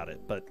highly doubt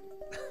it, but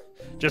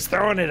just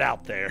throwing it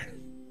out there.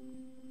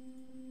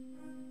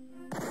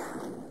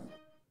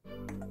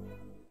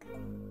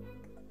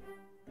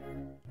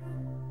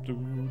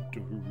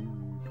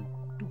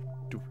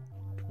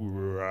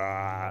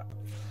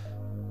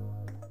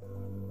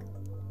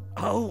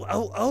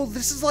 Oh,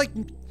 this is like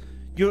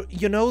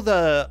you know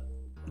the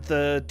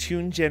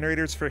tune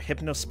generators for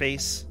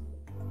Hypnospace?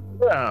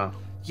 Yeah.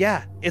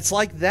 Yeah, it's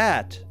like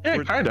that.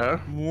 Yeah,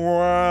 kinda.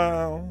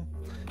 Wow.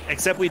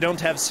 Except we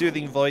don't have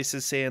soothing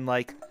voices saying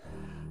like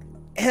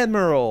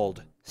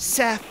Emerald,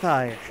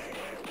 Sapphire.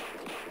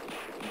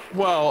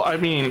 Well, I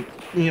mean,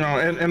 you know,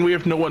 and we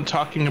have no one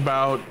talking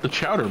about the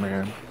Chowder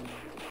Man.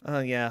 Oh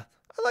yeah,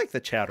 I like the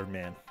Chowder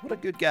Man. What a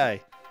good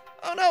guy.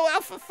 Oh no,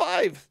 Alpha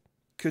 5!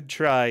 Good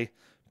try.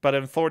 But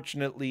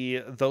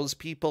unfortunately, those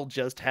people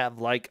just have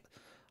like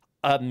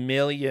a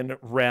million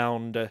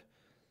round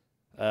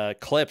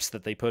clips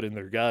that they put in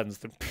their guns.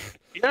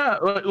 Yeah,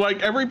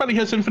 like everybody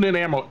has infinite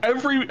ammo.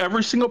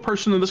 Every single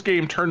person in this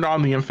game turned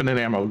on the infinite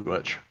ammo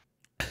glitch.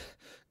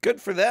 Good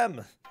for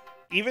them.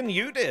 Even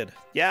you did.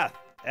 Yeah,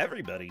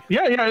 everybody.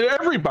 Yeah,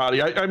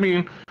 everybody. I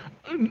mean,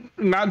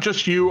 not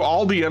just you.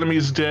 All the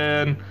enemies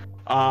did.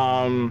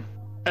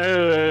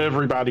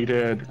 Everybody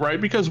did, right?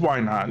 Because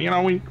why not? You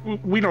know,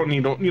 we don't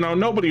need to. You know,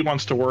 nobody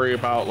wants to worry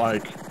about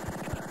like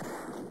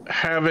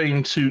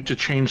having to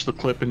change the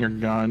clip in your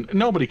gun.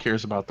 Nobody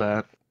cares about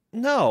that.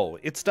 No,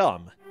 it's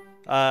dumb.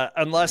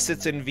 Unless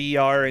it's in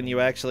VR and you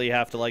actually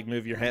have to like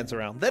move your hands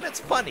around, then it's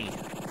funny.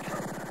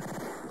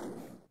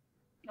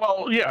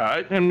 Well,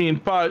 yeah, I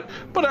mean, but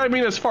I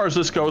mean, as far as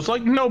this goes,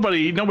 like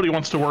nobody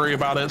wants to worry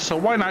about it. So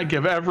why not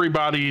give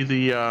everybody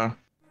the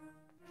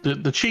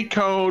cheat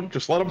code?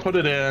 Just let them put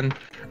it in,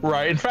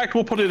 right? In fact,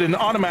 we'll put it in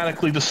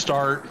automatically to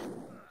start,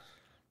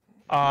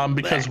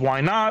 because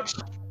why not?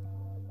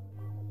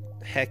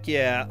 Heck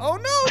yeah! Oh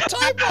no,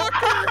 Time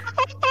Walker!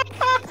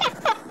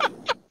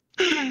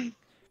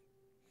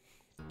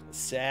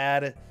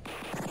 Sad.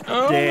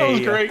 Oh, day. that was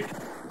great.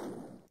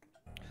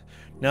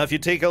 Now, if you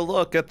take a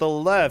look at the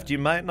left, you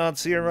might not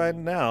see it right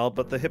now,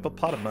 but the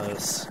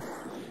hippopotamus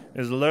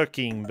is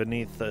lurking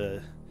beneath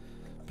the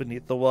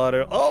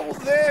water. Oh,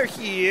 there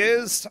he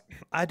is!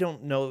 I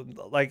don't know,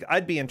 like,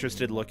 I'd be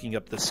interested looking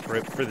up the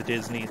script for the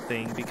Disney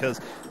thing,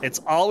 because it's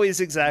always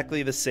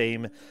exactly the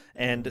same,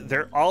 and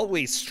they're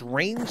always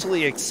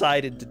strangely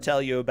excited to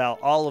tell you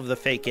about all of the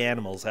fake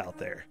animals out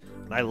there.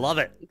 And I love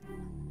it.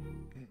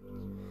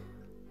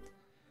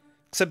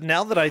 Except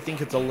now that I think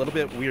it's a little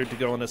bit weird to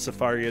go on a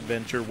safari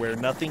adventure where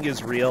nothing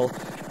is real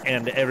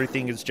and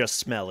everything is just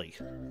smelly.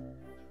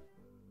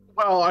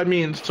 Well, I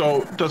mean,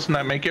 so doesn't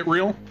that make it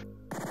real?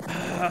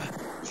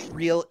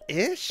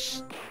 Real-ish?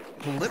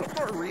 A little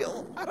more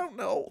real? I don't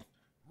know.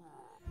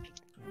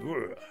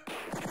 Ugh.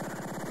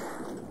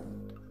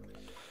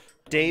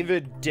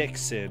 David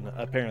Dixon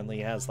apparently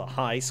has the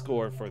high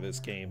score for this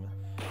game.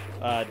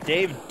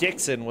 Dave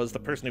Dixon was the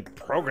person who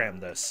programmed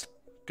this.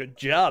 Good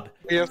job.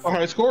 He has the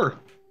high score.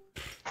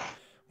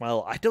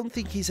 Well, I don't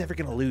think he's ever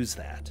going to lose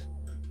that.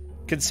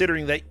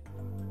 Considering that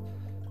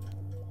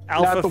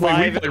Alpha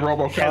 5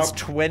 has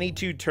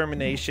 22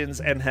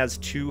 terminations and has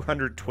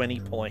 220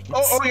 points.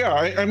 Oh yeah,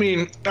 I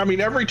mean,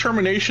 every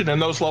termination in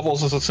those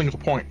levels is a single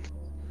point.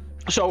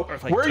 So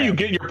like where 10. You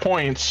get your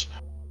points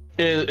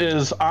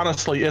is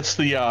honestly, it's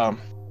the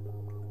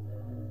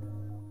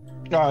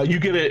you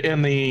get it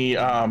in the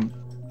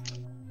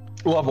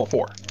level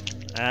 4.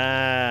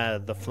 Ah,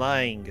 the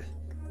flying,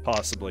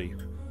 possibly.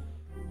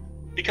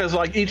 Because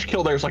like each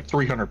kill there's like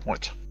 300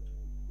 points.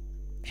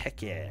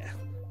 Heck yeah.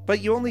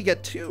 But you only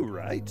get 2,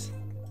 right?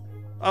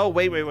 Oh,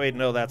 wait,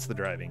 no, that's the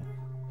driving.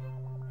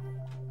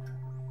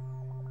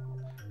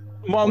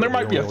 Well, there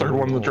might be a third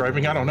one in the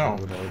driving, I don't know.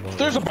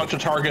 There's a bunch of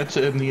targets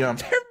in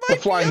the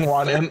flying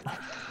one, and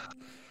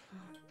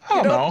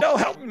I don't know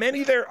how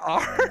many there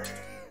are.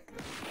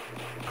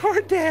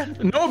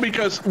 Goddamn. No,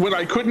 because when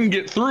I couldn't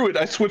get through it,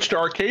 I switched to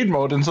arcade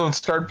mode and then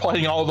started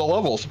playing all of the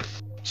levels,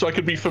 so I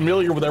could be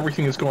familiar with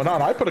everything that's going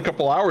on. I put a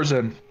couple hours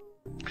in,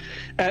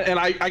 and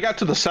I got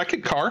to the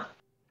second car.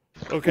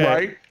 Okay.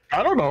 Right?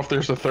 I don't know if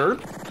there's a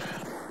third.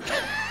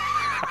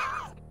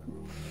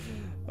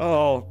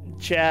 Oh,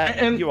 chat,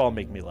 and you all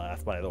make me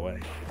laugh, by the way.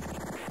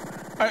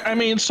 I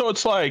mean, so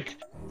it's like,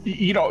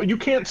 you know, you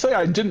can't say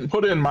I didn't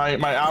put in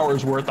my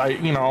hours worth,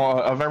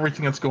 of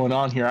everything that's going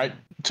on here.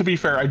 To be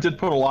fair, I did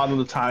put a lot of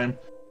the time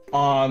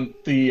on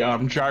the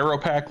gyro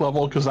pack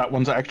level, because that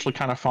one's actually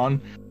kind of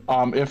fun.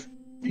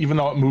 Even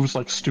though it moves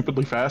like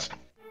stupidly fast.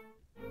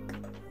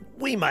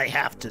 We might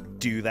have to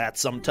do that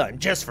sometime,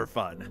 just for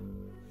fun.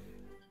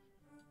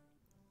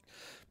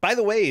 By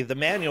the way, the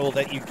manual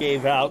that you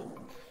gave out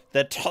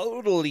that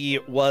totally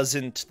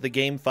wasn't the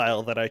game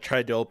file that I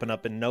tried to open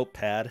up in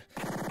Notepad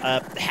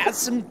has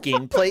some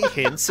gameplay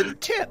hints and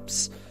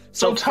tips.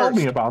 So tell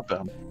me about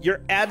them.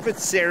 Your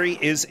adversary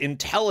is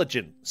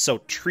intelligent, so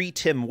treat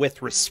him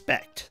with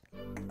respect.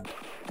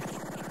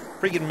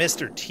 Freaking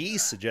Mr.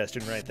 T's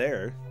suggestion right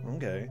there.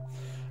 Okay.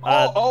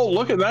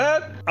 Look at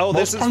that. Oh,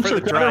 this is for the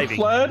driving.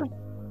 Fled.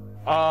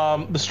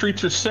 The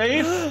streets are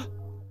safe.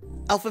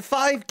 Alpha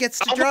 5 gets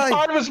to Alpha drive.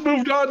 5 has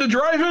moved on to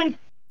driving.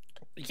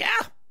 Yeah,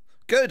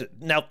 good.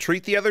 Now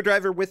treat the other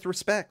driver with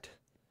respect.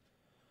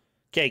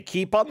 Okay,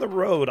 keep on the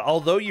road.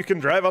 Although you can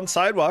drive on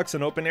sidewalks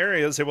and open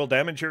areas, it will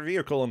damage your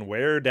vehicle and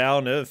wear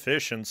down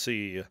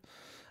efficiency.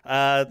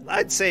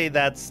 I'd say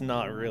that's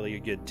not really a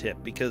good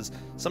tip because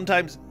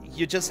sometimes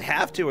you just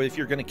have to if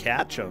you're going to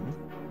catch them.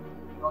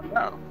 Oh,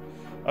 no.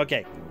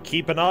 Okay,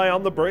 keep an eye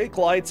on the brake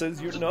lights as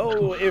you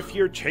know if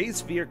your chase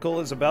vehicle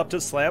is about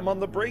to slam on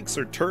the brakes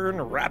or turn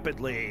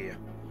rapidly.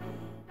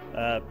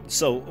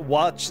 So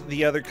watch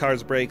the other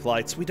car's brake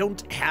lights. We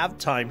don't have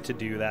time to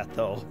do that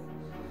though.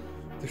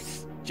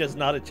 There's just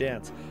not a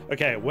chance.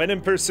 Okay, when in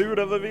pursuit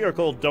of a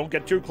vehicle, don't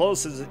get too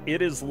close as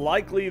it is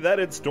likely that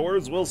its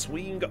doors will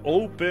swing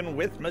open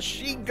with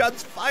machine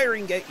guns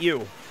firing at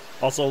you.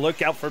 Also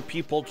look out for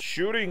people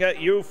shooting at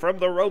you from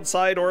the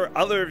roadside or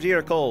other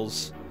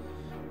vehicles.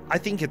 I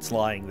think it's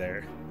lying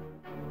there.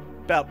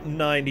 About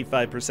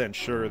 95%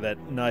 sure that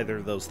neither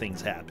of those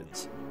things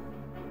happens.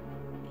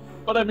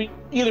 But I mean,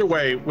 either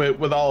way,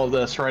 with all of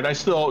this, right? I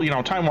still,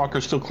 Time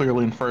Walker's still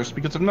clearly in first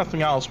because if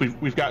nothing else, we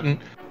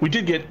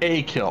did get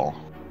a kill.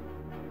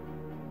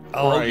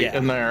 Oh, right yeah.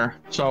 in there,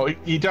 so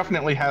he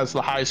definitely has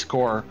the high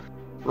score,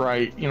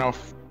 right?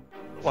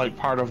 Like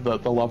part of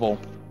the level.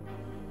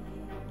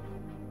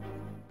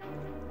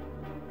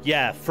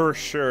 Yeah, for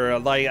sure.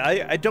 Like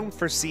I don't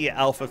foresee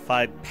Alpha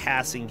 5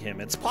 passing him.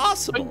 It's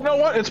possible. You know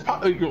what? It's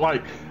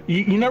like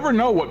you never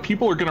know what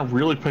people are going to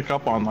really pick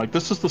up on. Like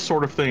this is the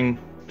sort of thing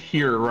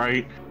here,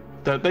 right?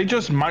 That they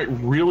just might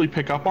really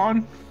pick up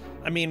on.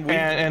 I mean,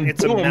 and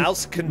it's boom, a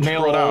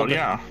mouse-controlled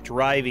yeah.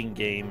 driving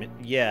game.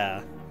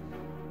 Yeah.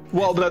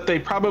 Well, that they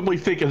probably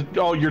think is,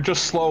 oh, you're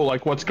just slow,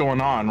 like what's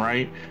going on,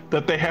 right?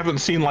 That they haven't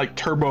seen like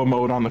turbo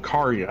mode on the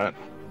car yet.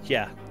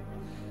 Yeah.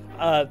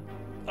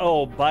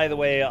 Oh, by the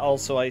way,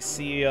 also I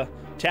see to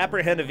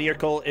apprehend a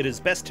vehicle, it is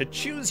best to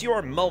choose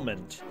your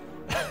moment.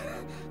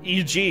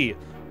 E.g.,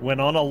 when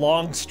on a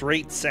long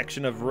straight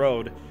section of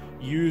road,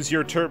 use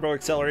your turbo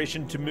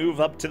acceleration to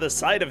move up to the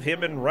side of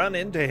him and run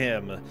into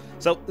him.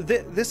 So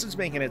this is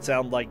making it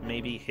sound like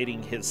maybe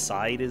hitting his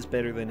side is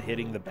better than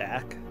hitting the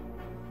back.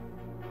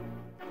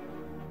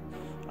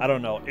 I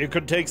don't know. It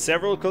could take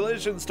several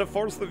collisions to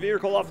force the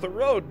vehicle off the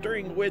road,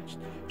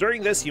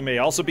 during this you may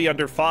also be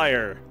under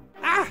fire.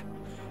 Ah!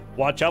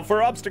 Watch out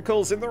for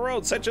obstacles in the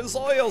road, such as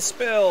oil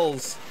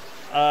spills,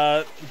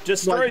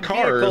 destroyed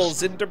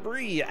vehicles and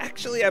debris.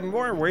 Actually, I'm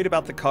more worried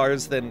about the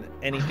cars than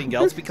anything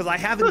else because I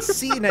haven't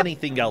seen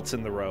anything else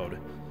in the road.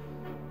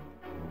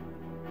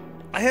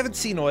 I haven't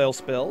seen oil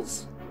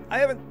spills.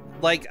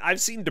 I've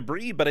seen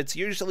debris, but it's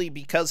usually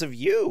because of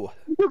you.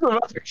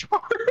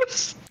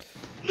 Cars.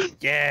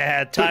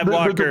 Yeah, Time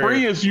Walker. The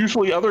debris is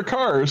usually other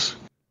cars.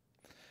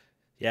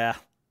 Yeah.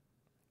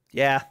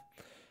 Yeah.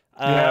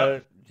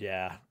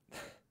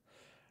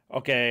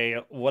 Okay,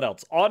 what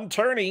else? On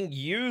turning,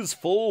 use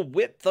full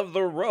width of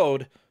the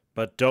road,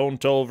 but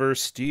don't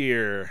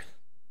oversteer.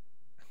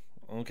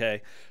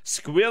 Okay.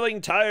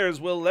 Squealing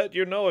tires will let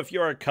you know if you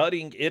are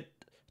cutting it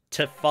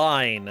to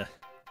fine.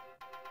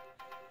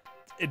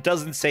 It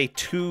doesn't say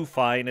to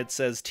fine, it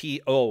says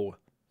T-O,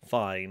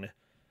 fine.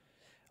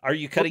 Are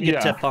you cutting it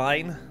to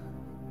fine?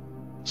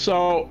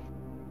 So,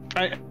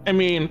 I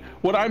mean,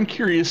 what I'm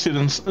curious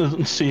in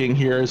seeing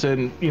here is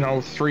in,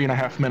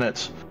 3.5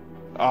 minutes,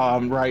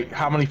 right,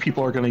 how many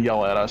people are going to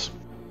yell at us?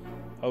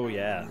 Oh,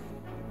 yeah.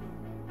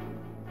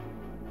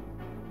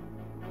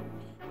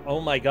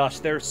 Oh my gosh,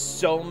 there's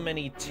so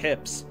many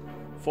tips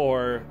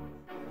for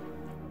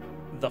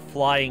the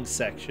flying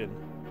section.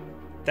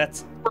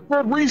 That's... For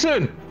good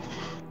reason!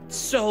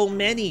 So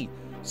many!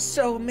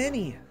 So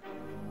many!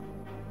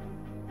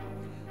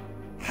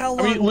 How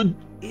long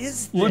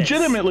is this?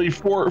 Legitimately,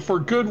 for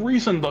good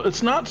reason, though.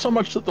 It's not so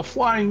much that the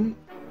flying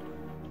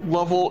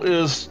level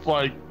is,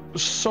 like,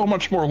 so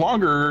much more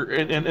longer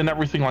and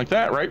everything like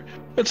that, right?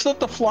 It's that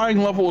the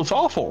flying level is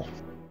awful.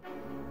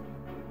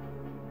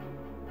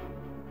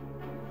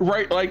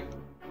 Right, like,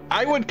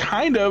 I would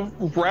kind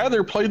of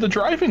rather play the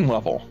driving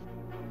level.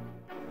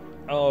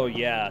 Oh,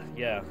 yeah,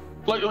 yeah.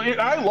 Like,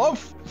 I love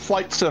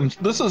flight sims.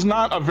 This is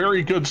not a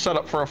very good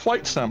setup for a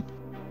flight sim.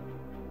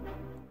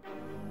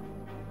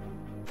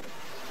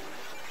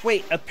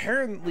 Wait,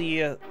 apparently,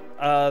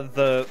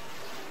 the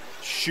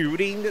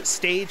shooting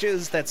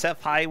stages that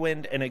Seth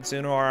Highwind and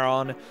Exuno are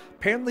on,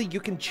 apparently you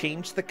can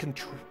change the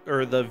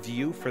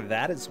view for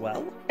that as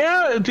well?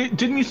 Yeah,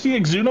 didn't you see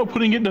Exuno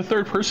putting it into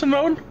third-person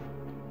mode?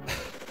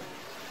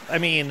 I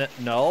mean,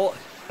 no.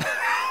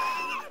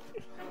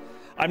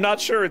 I'm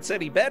not sure it's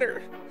any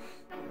better.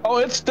 Oh,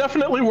 it's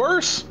definitely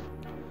worse.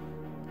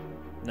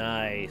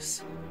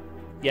 Nice.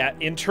 Yeah,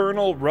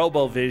 internal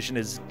RoboVision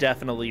is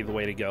definitely the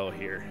way to go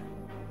here,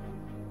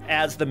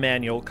 as the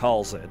manual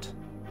calls it.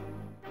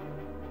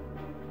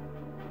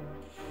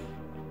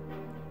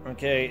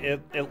 Okay,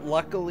 it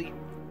luckily...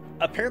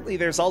 Apparently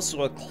there's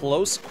also a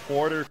close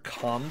quarter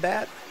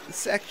combat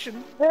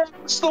section.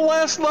 It's the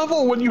last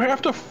level when you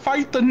have to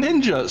fight the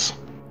ninjas.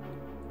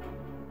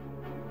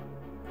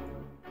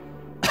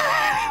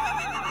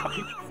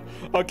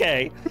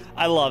 Okay,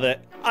 I love it.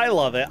 I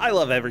love it. I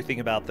love everything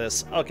about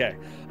this. Okay.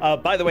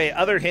 By the way,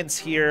 other hints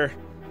here,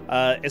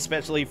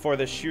 especially for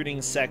the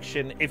shooting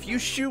section. If you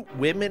shoot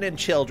women and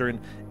children,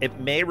 it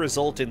may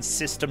result in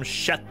system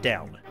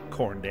shutdown,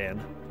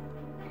 Corndan.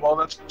 Well,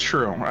 that's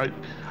true.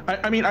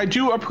 I mean, I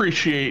do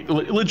appreciate,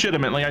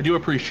 legitimately, I do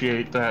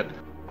appreciate that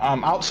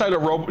outside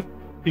of where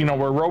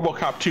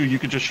RoboCop 2, you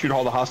could just shoot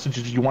all the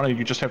hostages you wanted.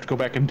 You just have to go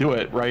back and do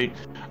it, right?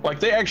 Like,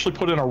 they actually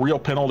put in a real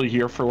penalty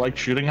here for, like,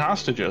 shooting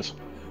hostages.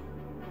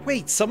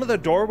 Wait, some of the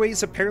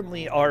doorways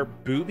apparently are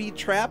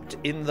booby-trapped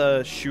in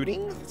the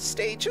shooting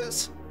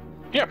stages?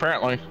 Yeah,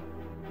 apparently.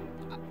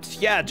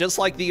 Yeah, just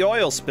like the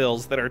oil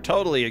spills that are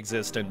totally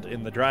existent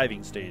in the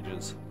driving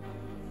stages.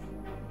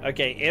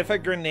 Okay, if a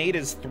grenade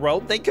is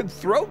thrown, they can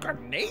throw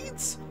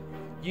grenades?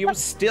 You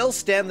still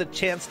stand the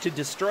chance to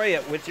destroy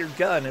it with your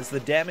gun, as the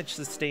damage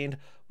sustained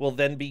will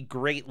then be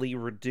greatly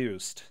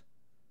reduced.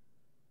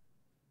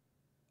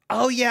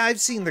 Oh yeah, I've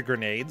seen the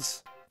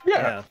grenades.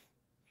 Yeah.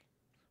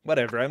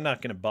 Whatever, I'm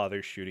not going to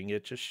bother shooting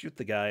it. Just shoot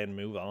the guy and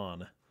move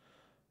on.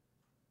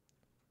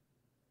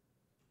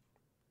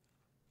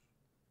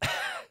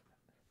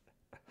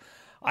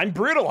 I'm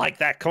brutal like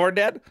that,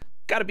 Corndan.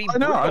 Gotta be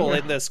brutal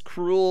in this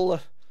cruel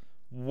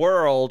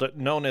world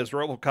known as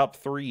RoboCop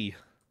 3.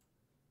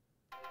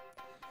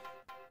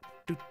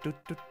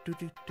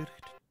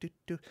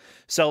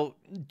 So,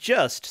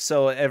 just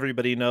so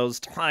everybody knows,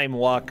 Time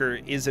Walker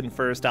is in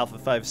first, Alpha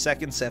 5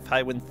 second, Seth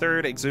win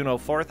third, Exuno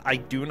fourth. I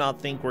do not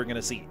think we're going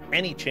to see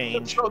any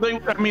change. So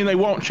they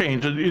won't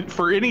change.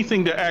 For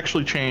anything to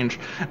actually change,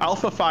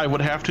 Alpha 5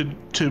 would have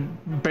to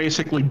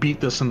basically beat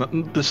this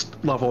in this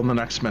level in the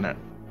next minute.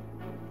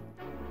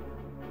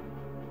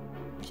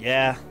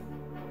 Yeah,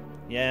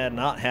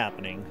 not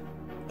happening.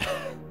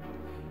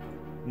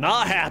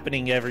 Not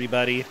happening,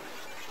 everybody.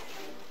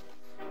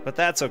 But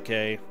that's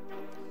okay.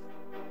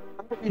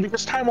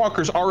 Because Time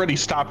Walker's already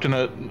stopped and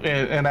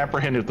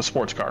apprehended the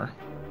sports car.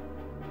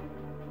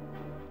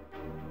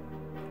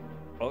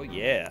 Oh,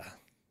 yeah.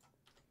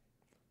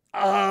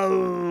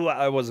 Oh,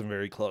 I wasn't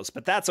very close,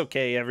 but that's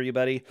okay,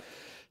 everybody.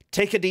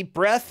 Take a deep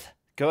breath.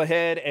 Go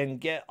ahead and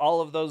get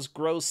all of those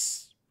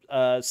gross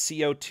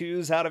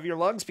CO2s out of your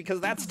lungs, because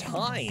that's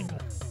time.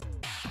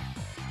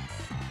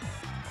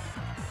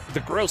 The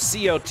gross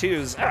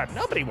CO2s.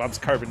 Nobody wants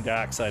carbon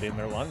dioxide in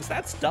their lungs.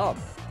 That's dumb.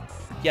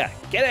 Yeah,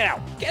 get it out.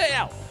 Get it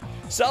out.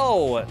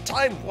 So,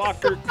 Time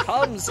Walker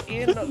comes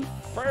in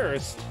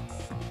first.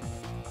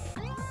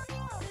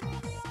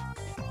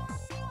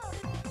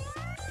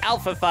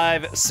 Alpha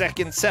 5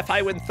 second, Seth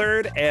win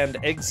third, and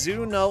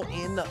Exuno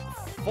in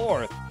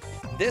fourth.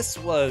 This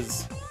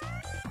was...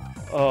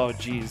 Oh,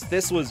 geez.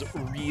 This was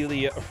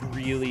really,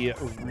 really,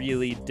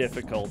 really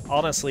difficult.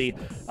 Honestly,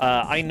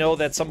 I know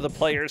that some of the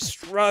players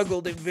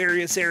struggled in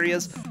various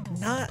areas.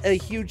 Not a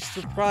huge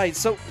surprise.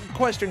 So,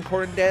 question,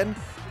 Corndan.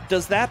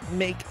 Does that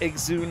make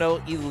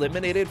Exuno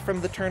eliminated from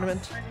the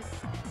tournament?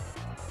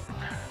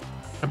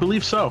 I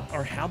believe so.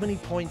 Or how many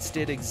points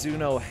did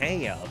Exuno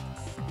have?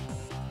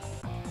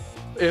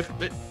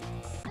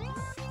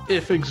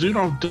 If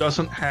Exuno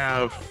doesn't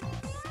have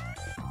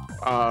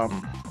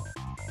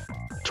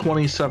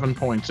 27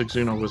 points,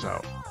 Exuno was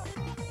out.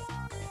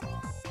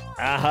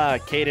 Aha,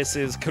 Cadus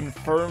is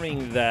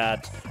confirming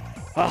that.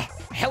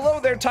 Hello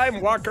there,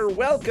 Time Walker.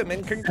 Welcome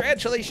and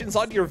congratulations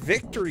on your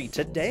victory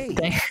today.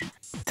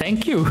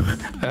 Thank you.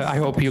 I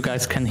hope you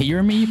guys can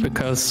hear me,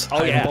 because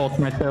I bought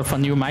myself a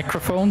new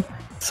microphone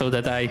so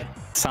that I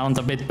sound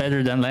a bit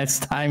better than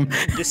last time.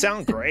 You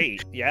sound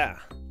great, yeah.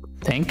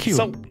 Thank you.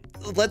 So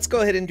let's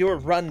go ahead and do a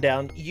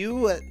rundown.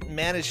 You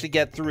managed to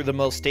get through the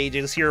most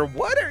stages here.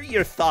 What are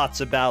your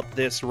thoughts about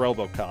this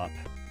RoboCop?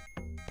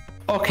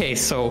 Okay,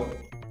 so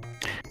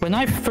when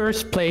I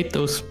first played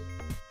those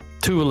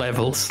 2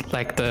 levels,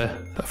 like the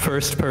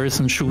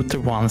first-person shooter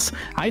ones,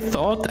 I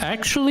thought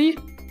actually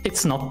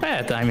it's not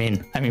bad. I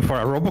mean, for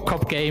a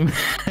RoboCop game,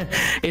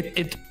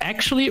 it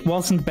actually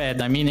wasn't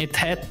bad. I mean, it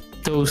had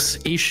those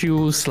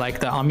issues like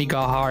the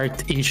Amiga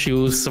heart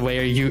issues,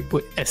 where you,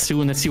 as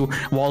soon as you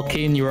walk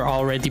in, you're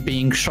already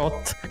being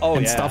shot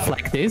and stuff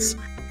like this.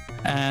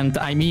 And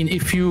I mean,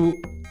 if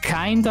you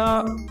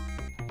kinda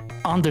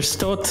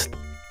understood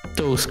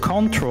those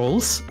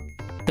controls,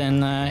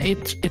 then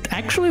it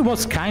actually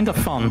was kind of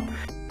fun.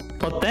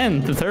 But then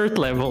the third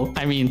level,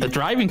 I mean, the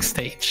driving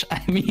stage,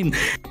 I mean,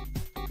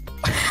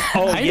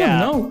 I don't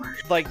know.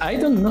 Like, I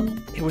don't know.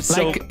 It was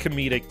so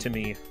comedic to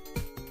me.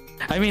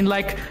 I mean,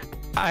 like,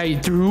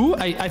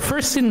 I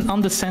first didn't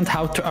understand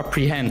how to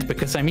apprehend,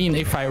 because I mean,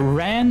 if I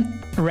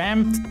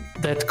rammed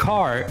that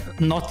car,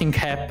 nothing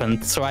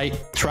happened. So I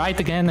tried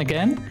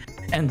again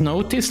and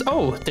noticed,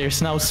 oh,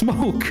 there's now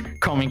smoke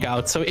coming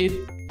out. So it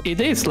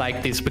is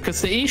like this,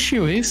 because the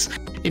issue is,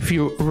 if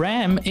you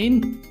ram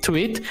into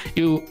it,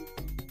 you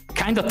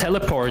kind of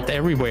teleport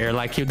everywhere.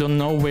 Like, you don't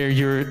know where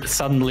you're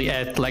suddenly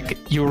at. Like,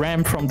 you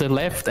ram from the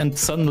left and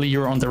suddenly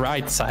you're on the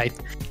right side.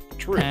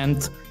 True.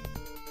 And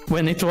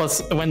when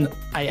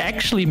I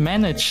actually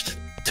managed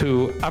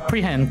to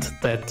apprehend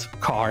that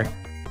car,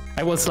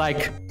 I was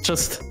like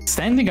just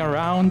standing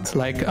around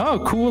like,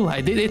 oh cool,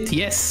 I did it,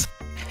 yes.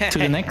 to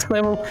the next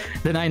level.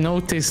 Then I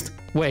noticed,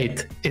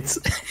 wait, it's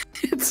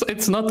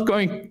it's not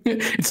going,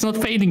 it's not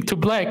fading to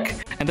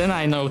black. And then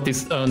I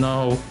noticed, oh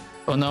no,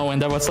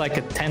 and there was like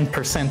a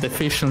 10%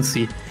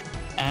 efficiency.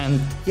 And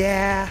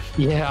Yeah.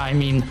 I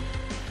mean,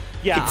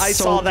 Yeah, it's I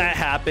so- saw that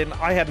happen.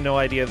 I had no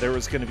idea there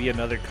was going to be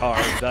another car.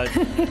 But,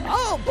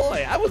 oh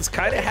boy, I was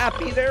kind of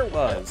happy there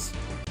was.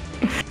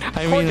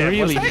 I mean, Cornette,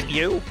 really. was that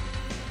you?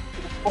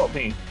 What,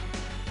 me?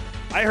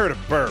 I heard a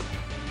burp.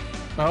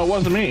 No, it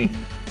wasn't me.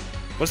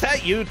 Was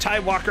that you, Ty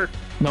Walker?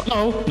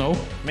 No.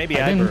 Maybe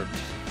I I didn't.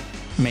 burped.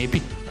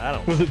 Maybe. I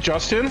don't know. Was it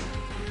Justin?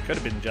 Could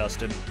have been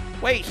Justin.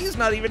 Wait, he's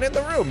not even in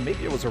the room.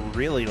 Maybe it was a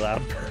really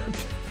loud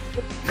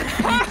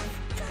burp.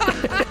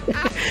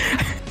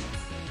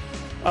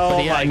 Oh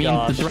But yeah, my I mean,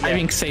 gosh. the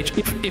driving stage,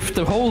 if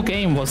the whole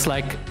game was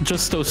like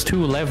just those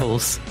 2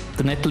 levels,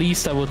 then at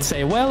least I would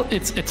say, well,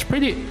 it's a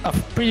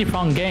pretty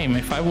fun game.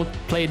 If I would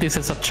play this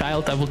as a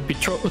child, I would be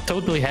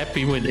totally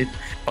happy with it.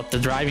 But the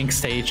driving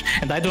stage,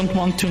 and I don't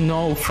want to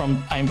know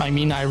from, I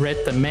mean, I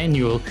read the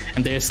manual,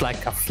 and there's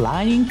like a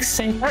flying You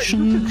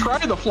section. should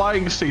try the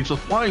flying stage. The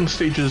flying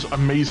stage is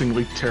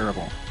amazingly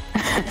terrible.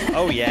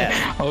 Oh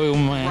yeah. Oh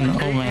man.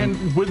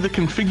 And with the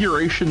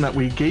configuration that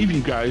we gave you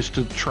guys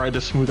to try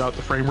to smooth out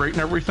the frame rate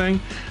and everything,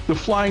 the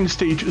flying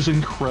stage is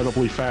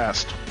incredibly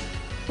fast.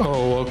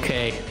 Oh,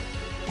 okay.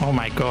 Oh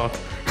my god.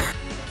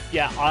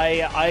 Yeah,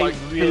 I Like,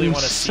 really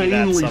want to see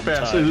that insanely sometime.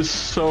 fast. It is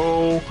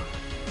so...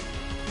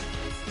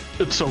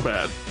 It's so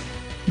bad.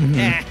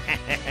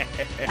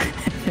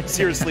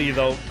 Seriously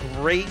though,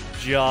 great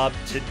job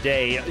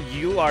today.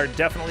 You are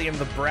definitely in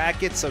the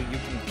bracket, so you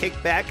can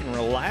kick back and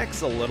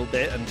relax a little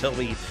bit until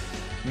we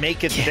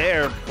make it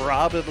there.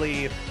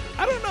 Probably,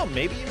 I don't know,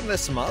 maybe even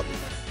this month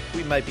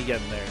we might be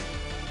getting there.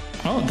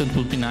 Oh, that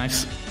would be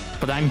nice.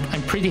 But I'm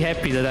pretty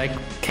happy that I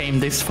came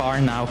this far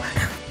now.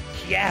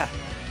 Yeah,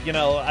 you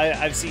know,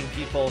 I've seen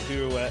people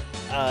who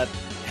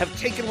have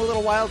taken a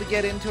little while to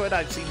get into it.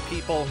 I've seen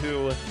people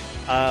who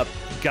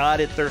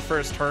got it their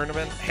first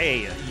tournament.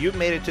 Hey, you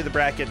made it to the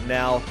bracket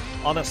now.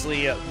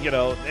 Honestly, you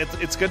know,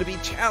 it's going to be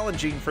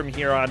challenging from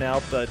here on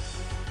out, but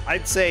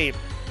I'd say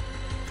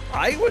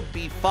I would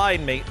be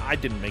fine, mate. I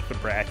didn't make the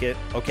bracket,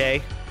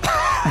 okay?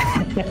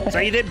 So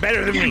you did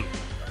better than me.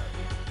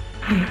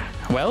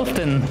 Well,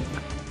 then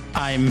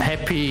I'm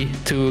happy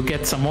to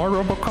get some more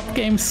RoboCop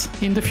games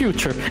in the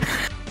future.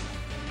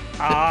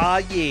 Ah,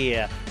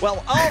 yeah. Well,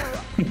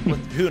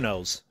 who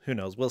knows? Who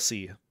knows? We'll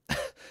see.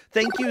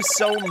 Thank you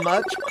so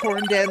much,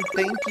 Corndan.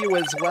 Thank you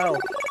as well.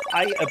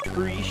 I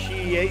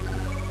appreciate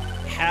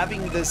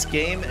having this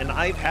game, and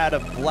I've had a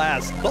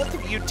blast. Both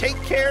of you, take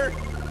care.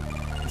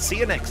 See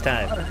you next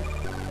time.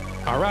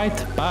 All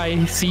right,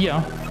 bye. See ya.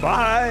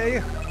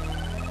 Bye.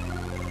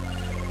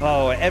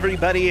 Oh,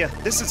 everybody,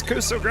 this is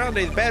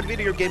Ku5ogrande, the Bad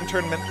Video Game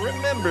Tournament.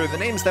 Remember, the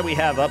names that we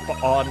have up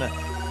on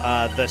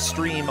the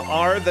stream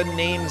are the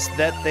names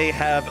that they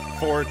have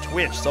for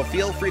Twitch, so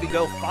feel free to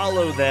go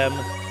follow them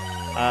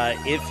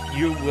if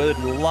you would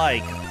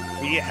like.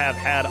 We have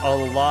had a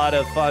lot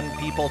of fun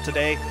people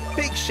today.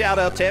 Big shout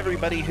out to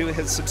everybody who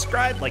has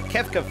subscribed, like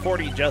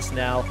Ku5ogrande just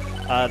now.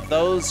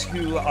 Those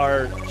who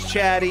are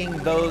chatting,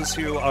 those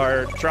who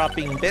are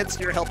dropping bits,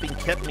 you're helping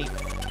keep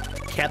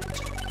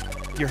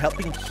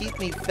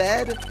me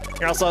fed.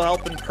 You're also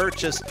helping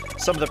purchase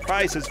some of the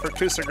prizes for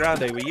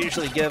Ku5ogrande. We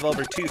usually give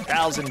over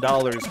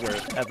 $2,000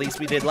 worth. At least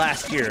we did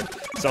last year.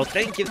 So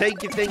thank you,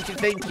 thank you, thank you,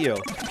 thank you.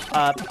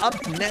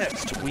 Up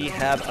next, we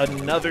have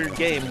another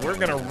game. We're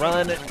going to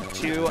run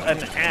to an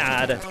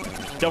ad.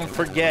 Don't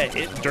forget,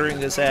 during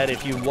this ad,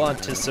 if you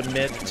want to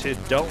submit to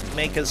Don't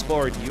Make Us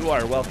Bored, you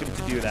are welcome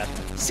to do that.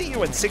 See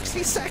you in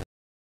 60 seconds.